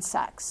gender and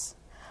sex.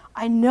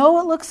 I know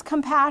it looks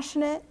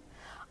compassionate.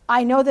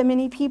 I know that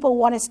many people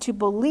want us to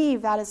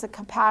believe that is a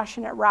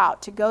compassionate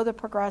route, to go the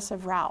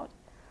progressive route.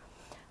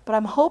 But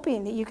I'm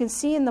hoping that you can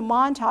see in the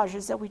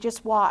montages that we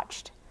just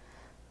watched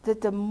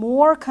that the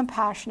more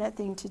compassionate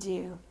thing to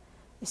do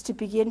is to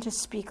begin to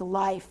speak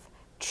life,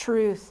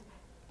 truth,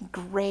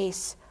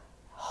 grace,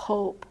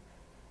 hope,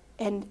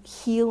 and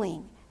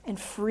healing and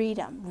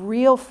freedom,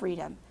 real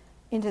freedom,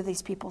 into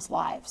these people's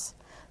lives.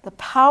 The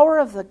power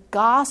of the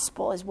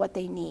gospel is what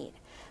they need.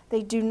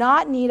 They do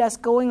not need us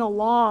going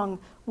along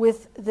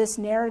with this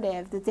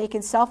narrative that they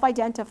can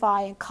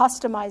self-identify and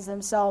customize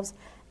themselves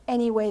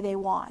any way they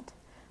want.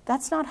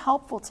 That's not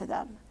helpful to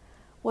them.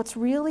 What's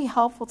really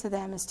helpful to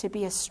them is to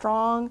be a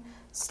strong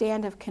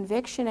stand of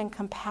conviction and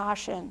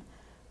compassion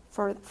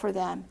for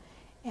them,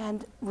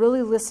 and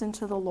really listen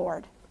to the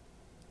Lord,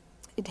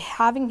 and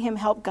having him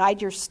help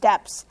guide your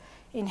steps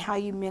in how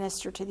you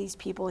minister to these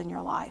people in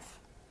your life.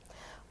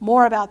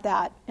 More about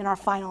that in our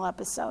final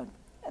episode.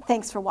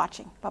 Thanks for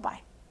watching. Bye-bye.